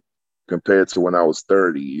 27, compared to when I was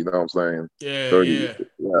 30. You know what I'm saying? Yeah, 30.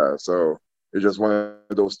 Yeah. So it's just one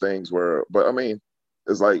of those things where, but I mean,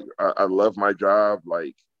 it's like I love my job.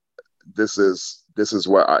 Like this is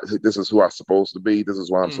who I'm supposed to be. This is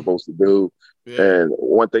what I'm supposed to do. Yeah. And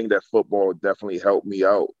one thing that football definitely helped me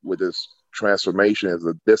out with this transformation is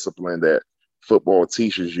the discipline that football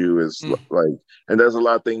teaches you is like, and there's a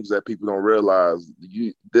lot of things that people don't realize.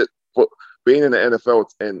 Being in the NFL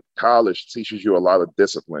and college teaches you a lot of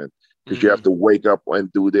discipline because you have to wake up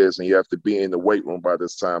and do this, and you have to be in the weight room by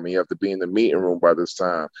this time, and you have to be in the meeting room by this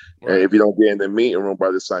time. Right. And if you don't get in the meeting room by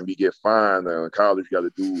this time, you get fined. And in college, you got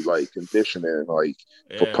to do like conditioning,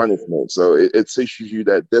 for punishment. So it teaches you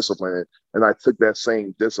that discipline. And I took that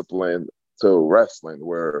same discipline to wrestling,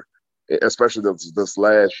 where especially this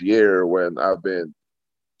last year when I've been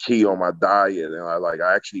key on my diet and I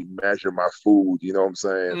actually measure my food, you know what I'm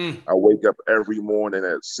saying? I wake up every morning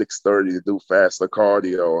at 6:30 to do faster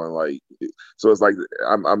cardio, and so it's like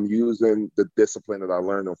I'm using the discipline that I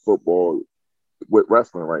learned in football with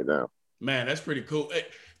wrestling right now. Man, that's pretty cool. Hey,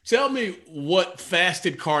 tell me what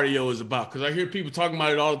fasted cardio is about, because I hear people talking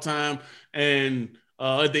about it all the time, and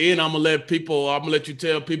at the end I'm gonna let you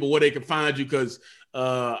tell people where they can find you, because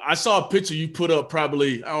I saw a picture you put up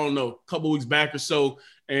probably, I don't know, a couple weeks back or so,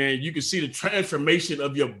 and you can see the transformation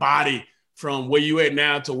of your body from where you at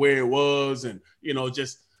now to where it was. And,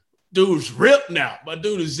 just dude's ripped now. My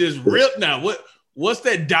dude is just ripped now. what's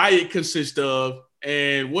that diet consist of,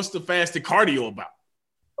 and what's the fasted cardio about?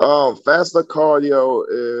 Fasted cardio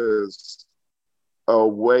is a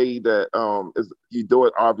way that is you do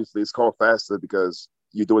it. Obviously, it's called fasted because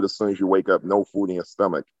you do it as soon as you wake up, no food in your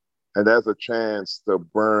stomach, and there's a chance to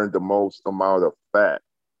burn the most amount of fat.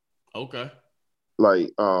 Okay.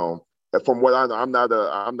 Like from what I know, I'm not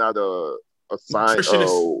a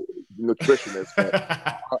nutritionist, but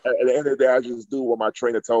at the end of the day, I just do what my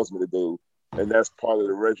trainer tells me to do. And that's part of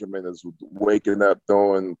the regimen is waking up,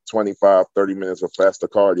 doing 25, 30 minutes of faster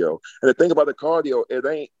cardio. And the thing about the cardio, it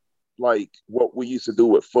ain't like what we used to do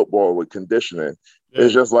with football, with conditioning. Yeah.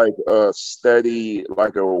 It's just like a steady,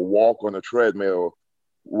 like a walk on a treadmill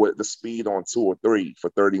with the speed on 2 or 3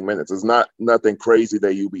 for 30 minutes. It's not nothing crazy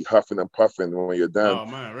that you be huffing and puffing when you're done. Oh,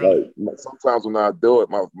 man, really? Like, sometimes when I do it,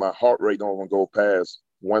 my heart rate don't even go past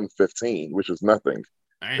 115, which is nothing.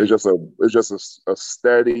 Dang. It's just a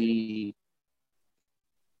steady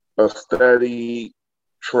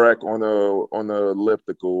trek on a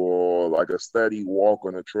elliptical, or like a steady walk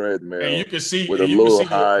on a treadmill. And you can see with a little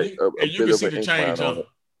high, and you can see the change.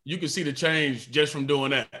 You can see the change just from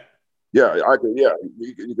doing that. Yeah, I could. Yeah,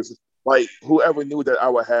 you can see. Like, whoever knew that I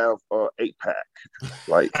would have an 8-pack?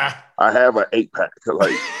 Like, I have an 8-pack.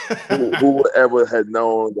 Like, whoever had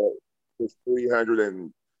known that this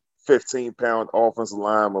 315-pound offensive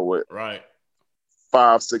lineman with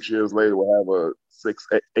 5-6 years later will have a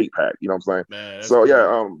 8-pack. You know what I'm saying? Man, so crazy.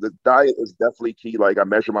 The diet is definitely key. Like, I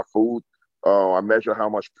measure my food. I measure how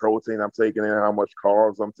much protein I'm taking in, how much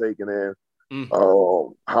carbs I'm taking in.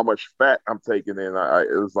 How much fat I'm taking in.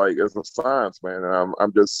 It's a science, man. And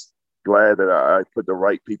I'm just glad that I put the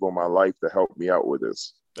right people in my life to help me out with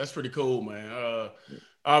this. That's pretty cool, man.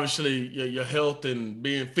 Obviously, your health and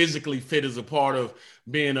being physically fit is a part of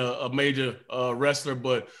being a major wrestler,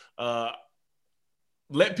 but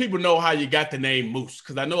let people know how you got the name Moose,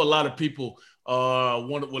 because I know a lot of people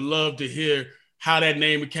would love to hear how that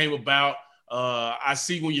name came about. I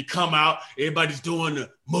see when you come out, everybody's doing the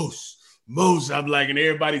Moose. I'm like, and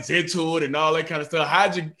everybody's into it and all that kind of stuff.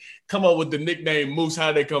 How'd you come up with the nickname Moose?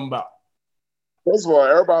 How'd they come about? First of all,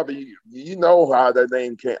 everybody, you know how that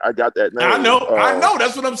name came. I got that name. I know.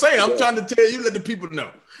 That's what I'm saying. I'm trying to tell you, let the people know.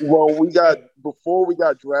 Well, before we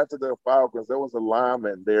got drafted to the Falcons, there was a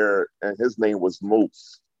lineman there, and his name was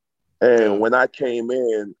Moose. And when I came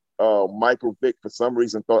in, Michael Vick, for some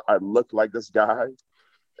reason, thought I looked like this guy.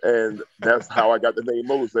 And that's how I got the name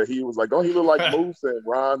Moose. And he was like, "Oh, he look like Moose." And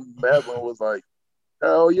Ron Madlin was like,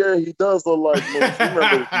 "Hell yeah, he does look like Moose." You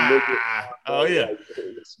remember oh yeah, like,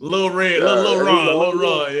 Lil Red, Lil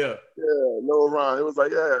Ron, yeah. Yeah, Lil Ron. It was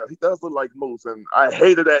like, yeah, he does look like Moose. And I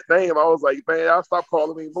hated that name. I was like, man, y'all stop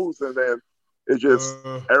calling me Moose. And then it just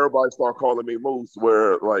everybody started calling me Moose.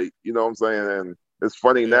 Where, like, you know what I'm saying? And it's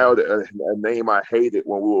funny now that a name I hated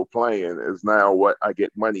when we were playing is now what I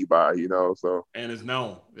get money by, you know. So and it's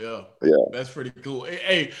known, yeah, that's pretty cool.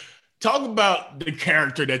 Hey, talk about the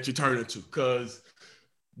character that you turn into, because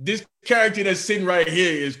this character that's sitting right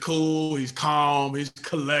here is cool. He's calm. He's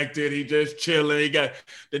collected. He just chilling. He got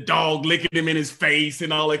the dog licking him in his face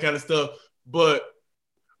and all that kind of stuff. But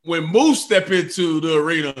when Moose step into the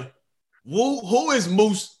arena, who is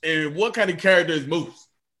Moose and what kind of character is Moose?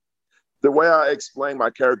 The way I explain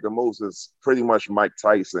my character Moose is pretty much Mike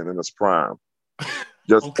Tyson in his prime.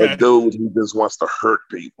 Just a dude who just wants to hurt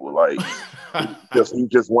people. Like, he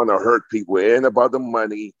just want to hurt people. It ain't about the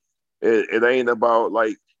money. It ain't about,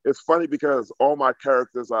 like, it's funny because all my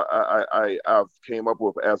characters I've came up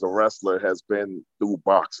with as a wrestler has been through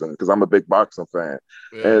boxing, because I'm a big boxing fan.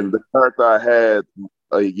 Yeah. And the character I had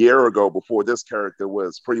a year ago before this character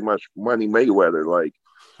was pretty much Money Mayweather, like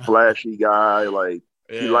flashy guy, like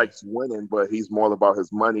he likes winning, but he's more about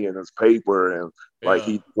his money and his paper, and like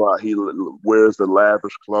he wears the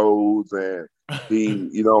lavish clothes, and he,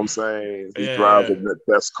 you know what I'm saying, he drives the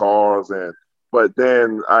best cars. But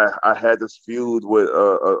then I had this feud with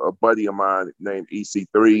a buddy of mine named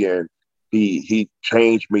EC3, and he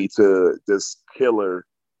changed me to this killer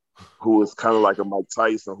who is kind of like a Mike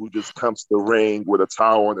Tyson, who just comes to the ring with a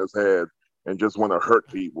towel on his head and just want to hurt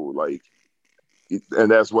people, like.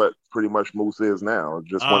 And that's what pretty much Moose is now.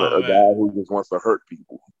 Just a guy who just wants to hurt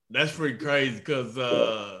people. That's pretty crazy, because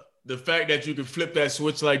the fact that you can flip that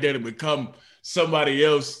switch like that and become somebody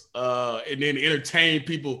else and then entertain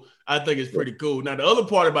people, I think is pretty cool. Now, the other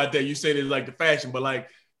part about that, you said is like the fashion, but like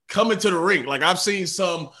coming to the ring, like I've seen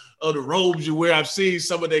some of the robes you wear. I've seen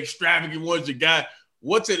some of the extravagant ones you got.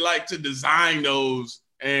 What's it like to design those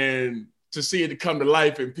and to see it to come to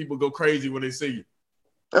life and people go crazy when they see you?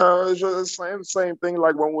 It's just the same thing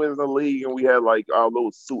like when we were in the league and we had like our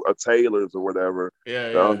little suit of tailors or whatever.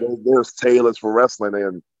 Yeah. There's tailors for wrestling,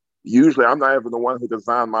 and usually I'm not even the one who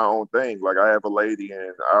designed my own thing. Like I have a lady,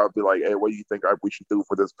 and I'll be like, "Hey, what do you think we should do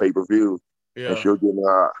for this pay-per-view?" Yeah. And she'll give me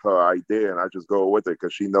her idea, and I just go with it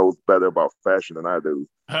because she knows better about fashion than I do.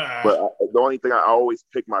 But the only thing, I always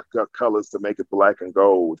pick my colors to make it black and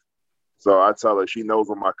gold. So I tell her she knows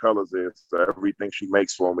what my colors is. So everything she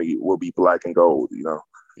makes for me will be black and gold, you know.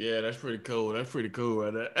 Yeah, that's pretty cool. That's pretty cool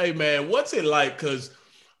right there. Hey, man, what's it like? Because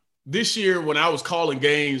this year when I was calling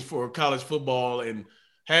games for college football and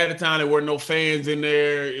had the time there were no fans in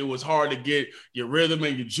there, it was hard to get your rhythm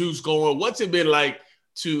and your juice going. What's it been like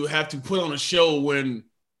to have to put on a show when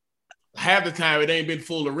half the time it ain't been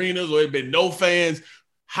full arenas or it been no fans?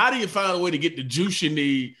 How do you find a way to get the juice you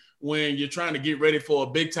need when you're trying to get ready for a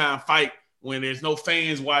big time fight when there's no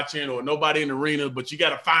fans watching or nobody in the arena, but you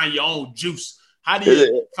got to find your own juice? How do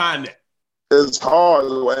you find that? It's hard.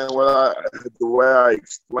 The way I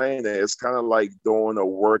explain it, it's kind of like doing a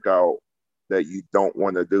workout that you don't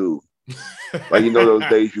want to do. Like, you know, those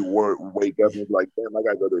days you wake up and it's like, damn, I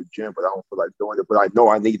got to go to the gym, but I don't feel like doing it. But I know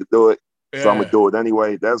I need to do it, so I'm going to do it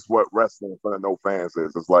anyway. That's what wrestling in front of no fans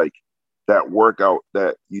is. It's like that workout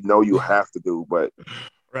that you know you have to do, but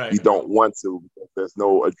you don't want to because there's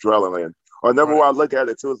no adrenaline. Or another way I look at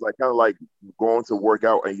it too is like kind of like going to work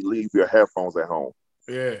out and you leave your headphones at home.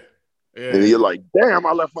 Yeah. And you're like, damn,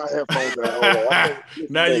 I left my headphones at home.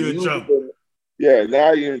 Now you're in trouble. Yeah,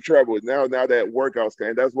 now you're in trouble. Now that workout's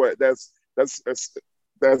came. That's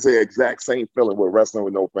the exact same feeling with wrestling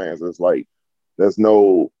with no fans. It's like there's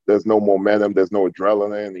no momentum, there's no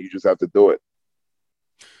adrenaline, and you just have to do it.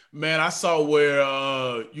 Man, I saw where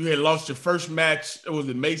you had lost your first match. It was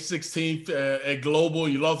May 16th at Global.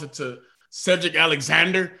 You lost it to Cedric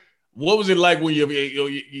Alexander. What was it like when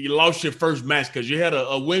you lost your first match? Because you had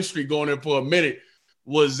a win streak going there for a minute.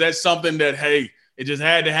 Was that something that, hey, it just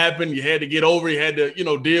had to happen? You had to get over it. You had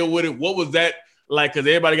to, deal with it. What was that like? Because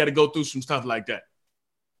everybody got to go through some stuff like that.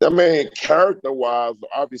 I mean, character-wise,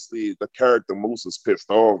 obviously the character Moose is pissed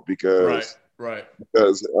off because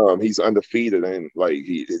because he's undefeated and like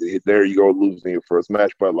there you go losing your first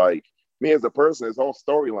match. But like me as a person, it's all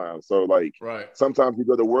storyline. So like sometimes you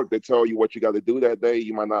go to work, they tell you what you got to do that day.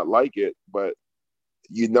 You might not like it, but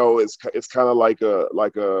it's kind of like a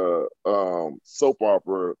soap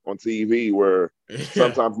opera on TV where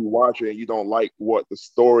sometimes you watch it and you don't like what the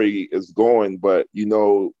story is going, but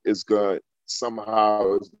it's gonna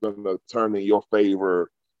turn in your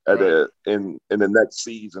favor in the next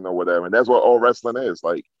season or whatever. And that's what all wrestling is.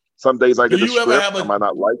 Like some days I get the script, I might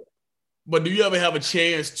not like it. But do you ever have a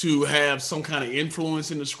chance to have some kind of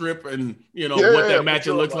influence in the script and what that match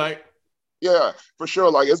looks like? Yeah, for sure.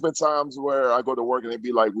 Like it's been times where I go to work and they'd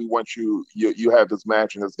be like, "We want you have this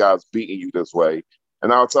match and this guy's beating you this way,"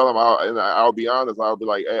 and I'll tell them, I'll be honest. I'll be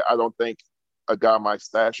like, "Hey, I don't think a guy my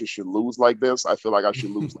stature should lose like this. I feel like I should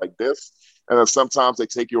lose like this." And then sometimes they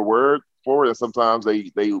take your word for it, and sometimes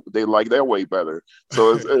they like their way better.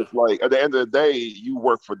 So it's like at the end of the day, you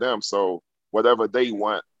work for them. So whatever they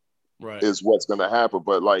want is what's going to happen.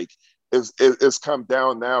 But like it's come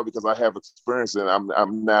down now because I have experience and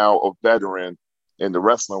I'm now a veteran in the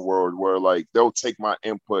wrestling world where like they'll take my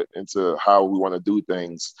input into how we want to do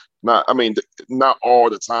things. Not all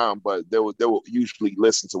the time, but they will usually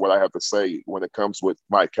listen to what I have to say when it comes with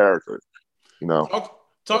my character.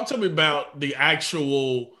 Talk to me about the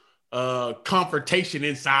actual confrontation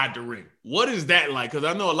inside the ring. What is that like? Because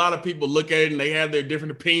I know a lot of people look at it and they have their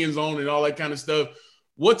different opinions on it and all that kind of stuff.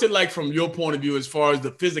 What's it like from your point of view as far as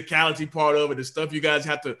the physicality part of it, the stuff you guys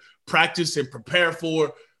have to practice and prepare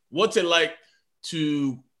for? What's it like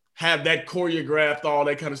to have that choreographed, all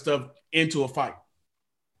that kind of stuff into a fight?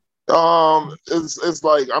 It's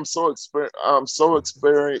like I'm so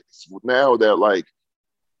experienced now that like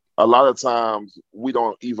a lot of times we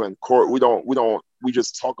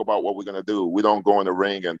just talk about what we're gonna do. We don't go in the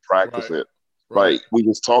ring and practice it. Like we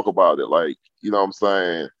just talk about it. Like what I'm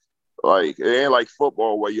saying. Like it ain't like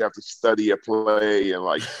football where you have to study a play and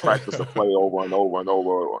like practice a play over and over and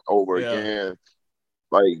over again.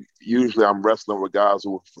 Like usually I'm wrestling with guys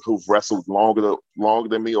who've wrestled longer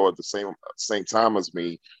than me or at the same time as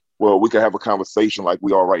me. Well, we can have a conversation like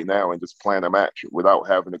we are right now and just plan a match without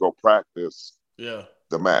having to go practice the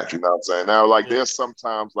match. You know what I'm saying? Now, like there's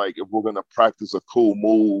sometimes like if we're gonna practice a cool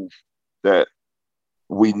move that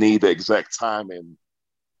we need the exact timing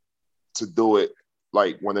to do it.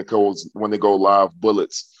 Like when they go live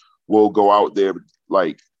bullets, we'll go out there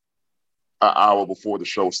like an hour before the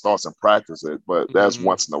show starts and practice it. But that's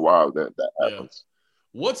once in a while that happens.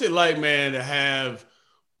 What's it like, man, to have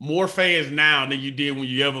more fans now than you did when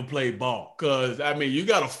you ever played ball. Because, I mean, you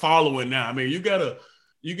got a following now. I mean, you got a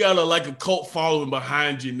like a cult following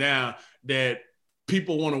behind you now that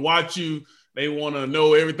people want to watch you. They want to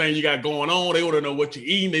know everything you got going on. They want to know what you're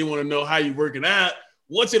eating. They want to know how you're working out.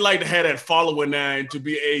 What's it like to have that following now and to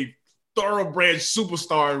be a thoroughbred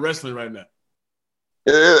superstar in wrestling right now?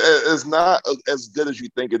 It's not as good as you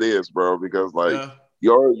think it is, bro, because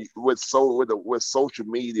with social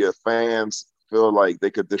media, fans feel like they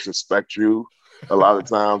could disrespect you a lot of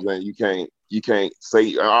times, and you can't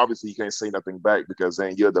say, obviously you can't say nothing back because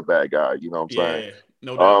then you're the bad guy, you know what I'm saying?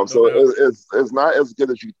 No doubt. So it's not as good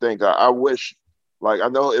as you think. I wish, like, I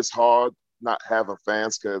know it's hard not having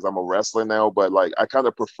fans because I'm a wrestler now, but like I kind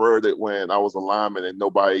of preferred it when I was a lineman and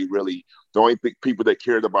nobody really, the only people that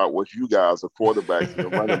cared about was you guys, the quarterbacks and the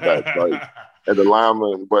running backs, like, and the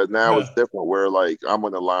linemen. But now it's different where like I'm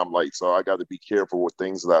in the limelight, so I got to be careful with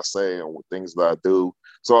things that I say and with things that I do.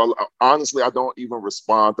 So honestly, I don't even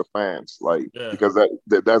respond to fans, like, because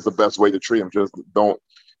that's the best way to treat them. Just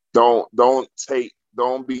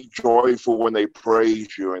don't be joyful when they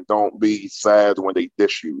praise you, and don't be sad when they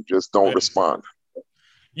dish you. Just don't respond.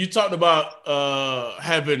 You talked about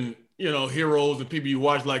having, heroes and people you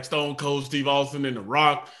watch like Stone Cold Steve Austin and The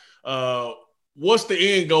Rock. What's the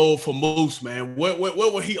end goal for Moose, man? What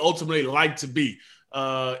would he ultimately like to be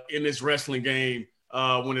in this wrestling game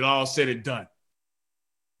when it all said and done?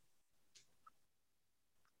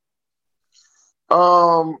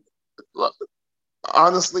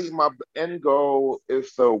 Honestly, my end goal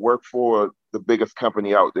is to work for the biggest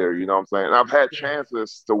company out there. You know what I'm saying? And I've had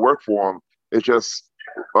chances to work for them. It's just,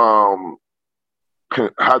 how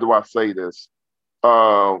do I say this?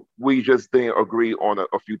 We just didn't agree on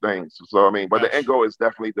a few things. So, I mean, but the end goal is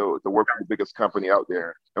definitely to work for the biggest company out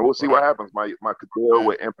there. And we'll see what happens. My deal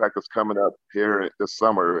with Impact is coming up here this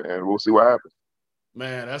summer, and we'll see what happens.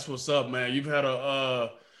 Man, that's what's up, man. You've had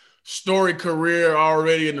a storied career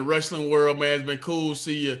already in the wrestling world, man. It's been cool to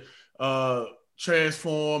see you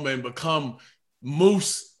transform and become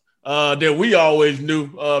Moose that we always knew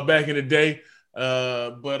back in the day.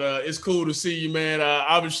 But it's cool to see you, man.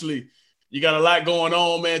 Obviously, you got a lot going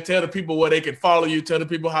on, man. Tell the people where they can follow you. Tell the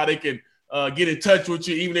people how they can get in touch with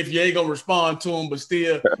you, even if you ain't going to respond to them, but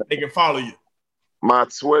still they can follow you. My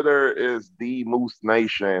Twitter is The Moose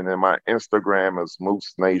Nation, and my Instagram is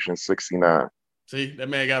Moose Nation 69. See, that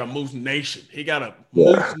man got a Moose Nation. He got a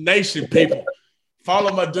Moose Nation, people.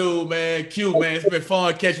 Follow my dude, man. Q, man. It's been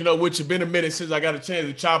fun catching up with you. Been a minute since I got a chance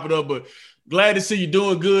to chop it up, but glad to see you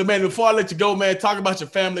doing good, man. Before I let you go, man, talk about your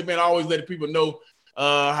family, man. I always let the people know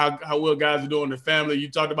how well guys are doing in the family.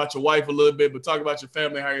 You talked about your wife a little bit, but talk about your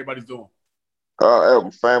family, how everybody's doing. My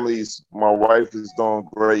wife is doing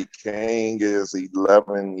great. King is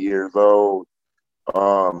 11 years old.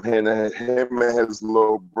 Him and his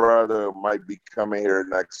little brother might be coming here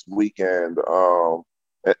next weekend.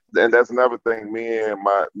 And that's another thing. Me and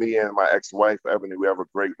my ex-wife Ebony, we have a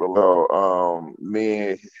great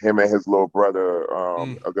relationship. Him and his little brother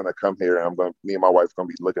are gonna come here. Me and my wife gonna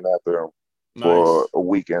be looking after him for a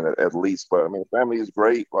weekend at least. But I mean, family is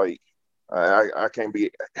great. Like I can't be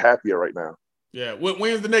happier right now. Yeah.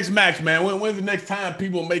 When's the next match, man? When's the next time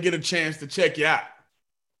people may get a chance to check you out?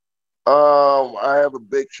 I have a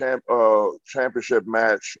big championship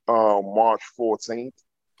match March 14th.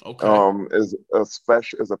 Okay. Is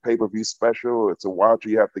a pay-per-view special. It's a watch.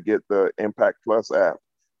 You have to get the Impact Plus app.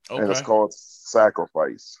 Okay. And it's called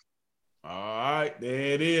Sacrifice. All right,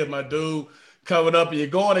 there it is, my dude. Coming up, you're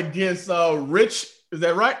going against Rich. Is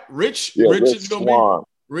that right? Rich? Yeah, Rich is gonna Swann. Be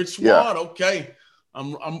Rich Swann. Yeah. Okay.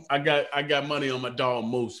 I got money on my dog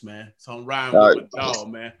Moose, man. So I'm riding with my dog,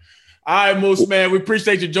 man. All right, Moose, man. We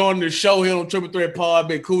appreciate you joining the show here on Triple Threat Pod.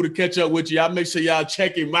 Been cool to catch up with you. Y'all make sure y'all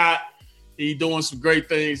check him out. He doing some great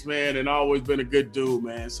things, man, and always been a good dude,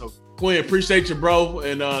 man. So, Quinn, appreciate you, bro,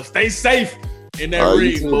 and stay safe in that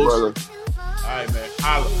ring, Moose. Brother. All right, man.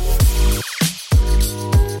 Holla.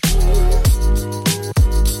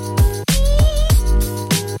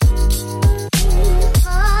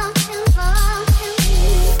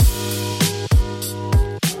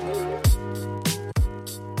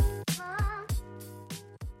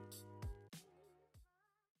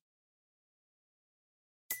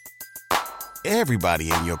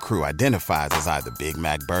 Everybody in your crew identifies as either Big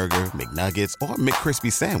Mac Burger, McNuggets, or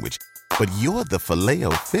McCrispy Sandwich. But you're the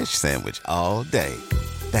Filet-O-Fish Sandwich all day.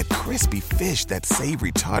 That crispy fish, that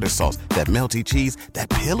savory tartar sauce, that melty cheese, that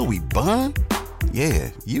pillowy bun. Yeah,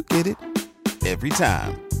 you get it. Every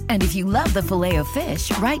time. And if you love the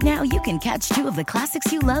Filet-O-Fish, right now you can catch two of the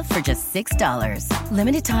classics you love for just $6.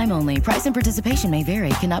 Limited time only. Price and participation may vary.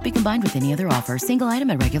 Cannot be combined with any other offer. Single item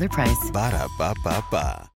at regular price.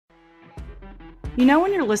 Ba-da-ba-ba-ba. You know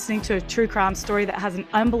when you're listening to a true crime story that has an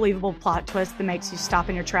unbelievable plot twist that makes you stop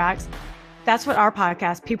in your tracks? That's what our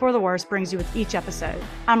podcast, People Are the Worst, brings you with each episode.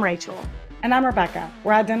 I'm Rachel. And I'm Rebecca.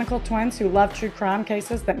 We're identical twins who love true crime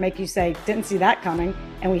cases that make you say, didn't see that coming,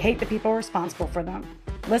 and we hate the people responsible for them.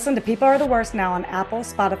 Listen to People Are the Worst now on Apple,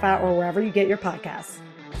 Spotify, or wherever you get your podcasts.